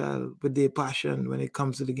develop your child with their passion when it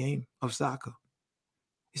comes to the game of soccer.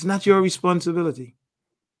 It's not your responsibility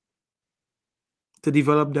to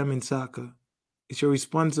develop them in soccer. It's your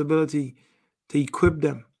responsibility to equip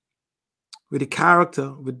them with the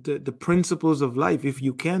character, with the principles of life, if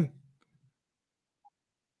you can,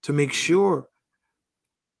 to make sure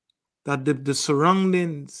that the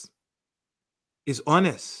surroundings is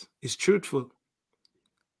honest, is truthful,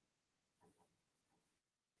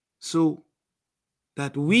 so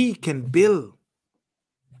that we can build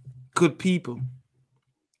good people.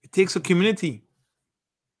 It takes a community.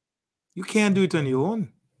 You can't do it on your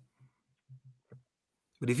own.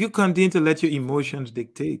 But if you continue to let your emotions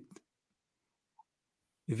dictate,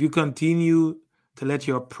 if you continue to let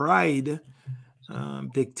your pride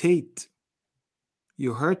dictate,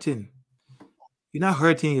 you're hurting. You're not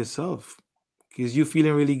hurting yourself because you're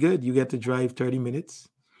feeling really good. You get to drive 30 minutes.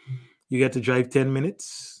 You get to drive 10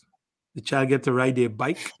 minutes. The child get to ride their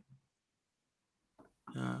bike.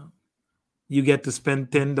 Uh, you get to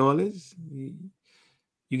spend $10.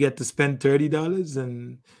 You get to spend $30,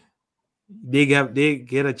 and they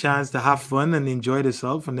get a chance to have fun and enjoy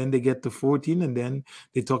themselves, and then they get to 14, and then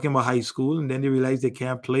they're talking about high school, and then they realize they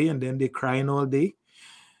can't play, and then they're crying all day.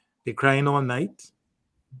 They're crying all night.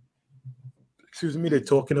 Excuse me. They're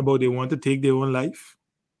talking about they want to take their own life.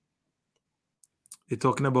 They're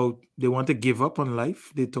talking about they want to give up on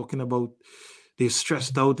life. They're talking about they're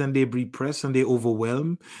stressed out and they're depressed and they're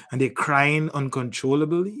overwhelmed and they're crying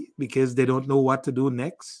uncontrollably because they don't know what to do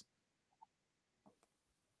next.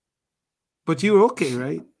 But you're okay,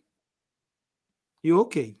 right? You're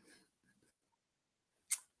okay.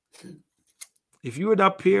 If you were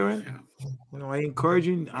that parent, I'm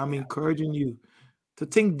encouraging you to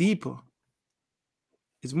think deeper.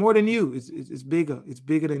 It's more than you. It's bigger. It's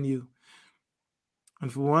bigger than you.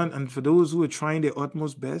 And for those who are trying their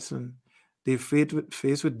utmost best and they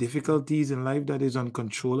faced with difficulties in life that is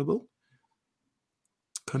uncontrollable,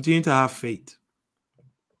 continue to have faith.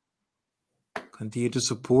 Continue to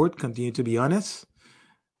support. Continue to be honest.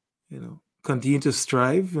 Continue to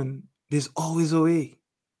strive, and there's always a way.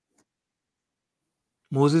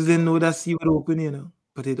 Moses didn't know that sea would open,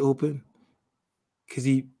 but it opened because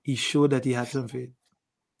he showed that he had some faith.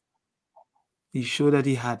 He showed that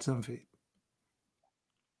he had some faith,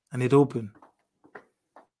 and it opened.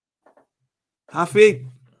 Have faith.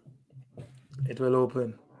 It will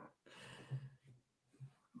open.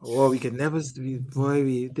 Oh, we can never.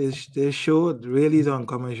 This show really is an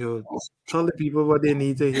uncommon show. Tell the people what they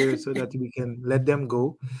need to hear so that we can let them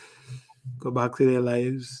go back to their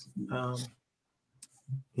lives.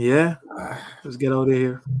 Yeah, let's get out of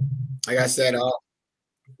here. Like I said,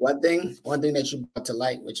 one thing that you brought to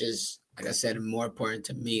light, which is, like I said, more important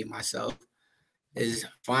to me myself, is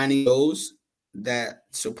finding those that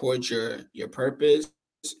support your purpose,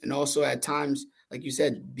 and also at times, like you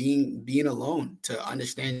said, being alone to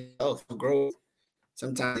understand yourself, growth.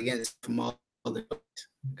 Sometimes again, it's from all the,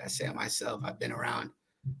 like I said myself, I've been around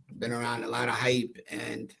a lot of hype,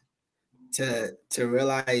 and to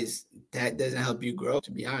realize that doesn't help you grow.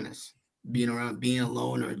 To be honest, being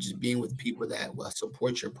alone, or just being with people that will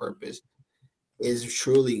support your purpose is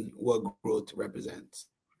truly what growth represents.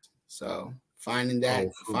 So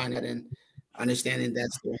Powerful. find that, and understanding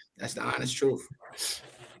that's the honest truth.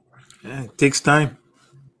 Yeah, it takes time.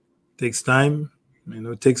 Takes time.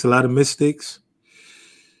 It takes a lot of mistakes,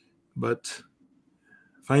 but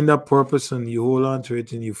find that purpose and you hold on to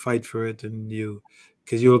it and you fight for it, and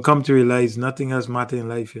because you will come to realize nothing else matter in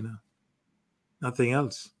life. Nothing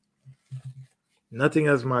else. Nothing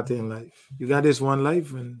else matter in life. You got this one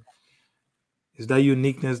life, and it's that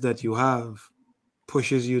uniqueness that you have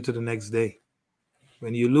pushes you to the next day.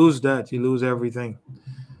 When you lose that, you lose everything.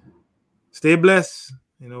 Stay blessed.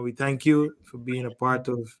 We thank you for being a part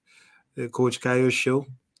of the Coach Kayo show.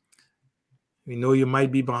 We know you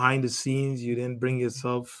might be behind the scenes. You didn't bring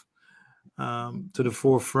yourself to the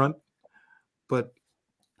forefront, but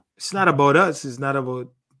it's not about us. It's not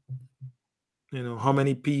about how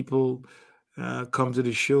many people come to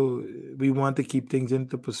the show. We want to keep things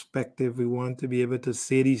into perspective. We want to be able to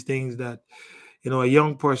say these things that a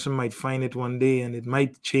young person might find it one day and it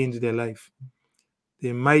might change their life.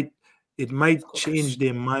 They might it might change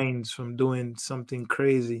their minds from doing something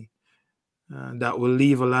crazy that will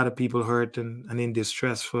leave a lot of people hurt and in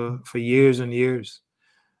distress for years and years.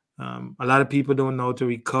 A lot of people don't know how to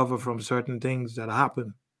recover from certain things that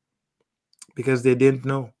happen because they didn't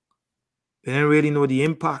know. They didn't really know the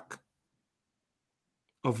impact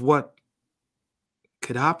of what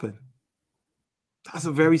could happen. That's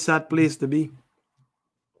a very sad place to be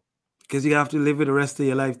because you have to live with the rest of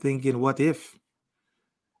your life thinking, what if?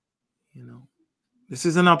 This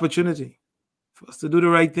is an opportunity for us to do the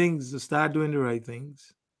right things, to start doing the right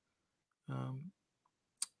things.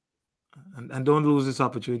 And don't lose this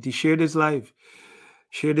opportunity. Share this live.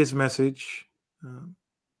 Share this message.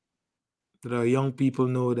 That our young people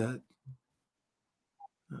know that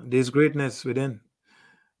there's greatness within.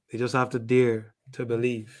 They just have to dare to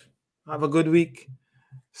believe. Have a good week.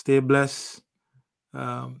 Stay blessed.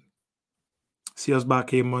 See us back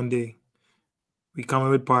here Monday. We coming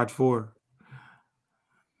with part 4.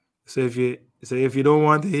 So if you don't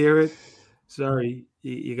want to hear it, sorry,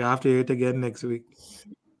 you have to hear it again next week.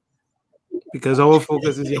 Because our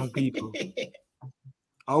focus is young people.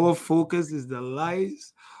 Our focus is the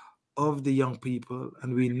lives of the young people,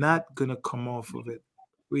 and we're not gonna come off of it.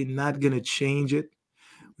 We're not gonna change it.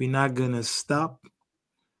 We're not gonna stop.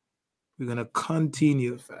 We're gonna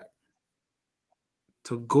continue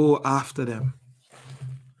to go after them.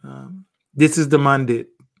 This is the mandate.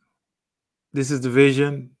 This is the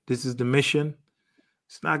vision. This is the mission.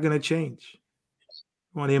 It's not gonna change.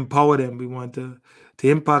 We want to empower them. We want to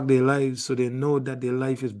impact their lives so they know that their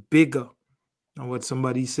life is bigger than what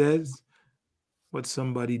somebody says, what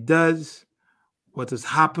somebody does, what has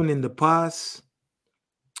happened in the past.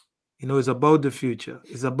 It's about the future.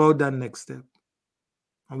 It's about that next step.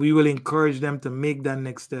 And we will encourage them to make that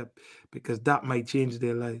next step because that might change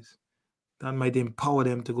their lives. That might empower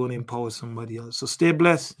them to go and empower somebody else. So stay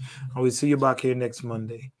blessed, and we'll see you back here next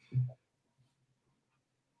Monday.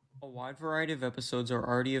 A wide variety of episodes are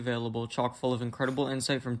already available, chock full of incredible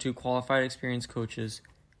insight from 2 qualified, experienced coaches.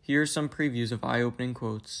 Here are some previews of eye-opening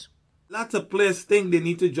quotes. Lots of players think they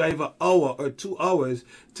need to drive an hour or 2 hours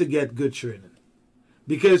to get good training.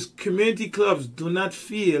 Because community clubs do not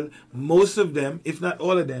feel, most of them, if not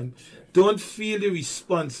all of them, don't feel the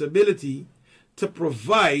responsibility to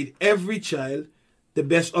provide every child the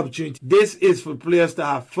best opportunity. This is for players to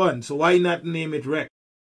have fun, so why not name it rec?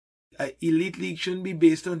 An elite league shouldn't be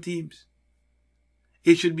based on teams.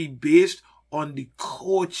 It should be based on the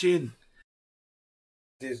coaching.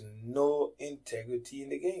 There's no integrity in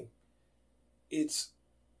the game. It's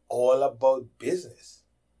all about business.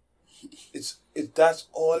 That's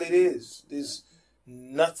all it is. There's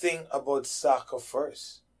nothing about soccer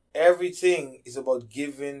first. Everything is about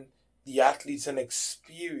giving the athletes an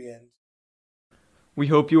experience. We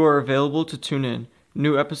hope you are available to tune in.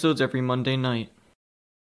 New episodes every Monday night.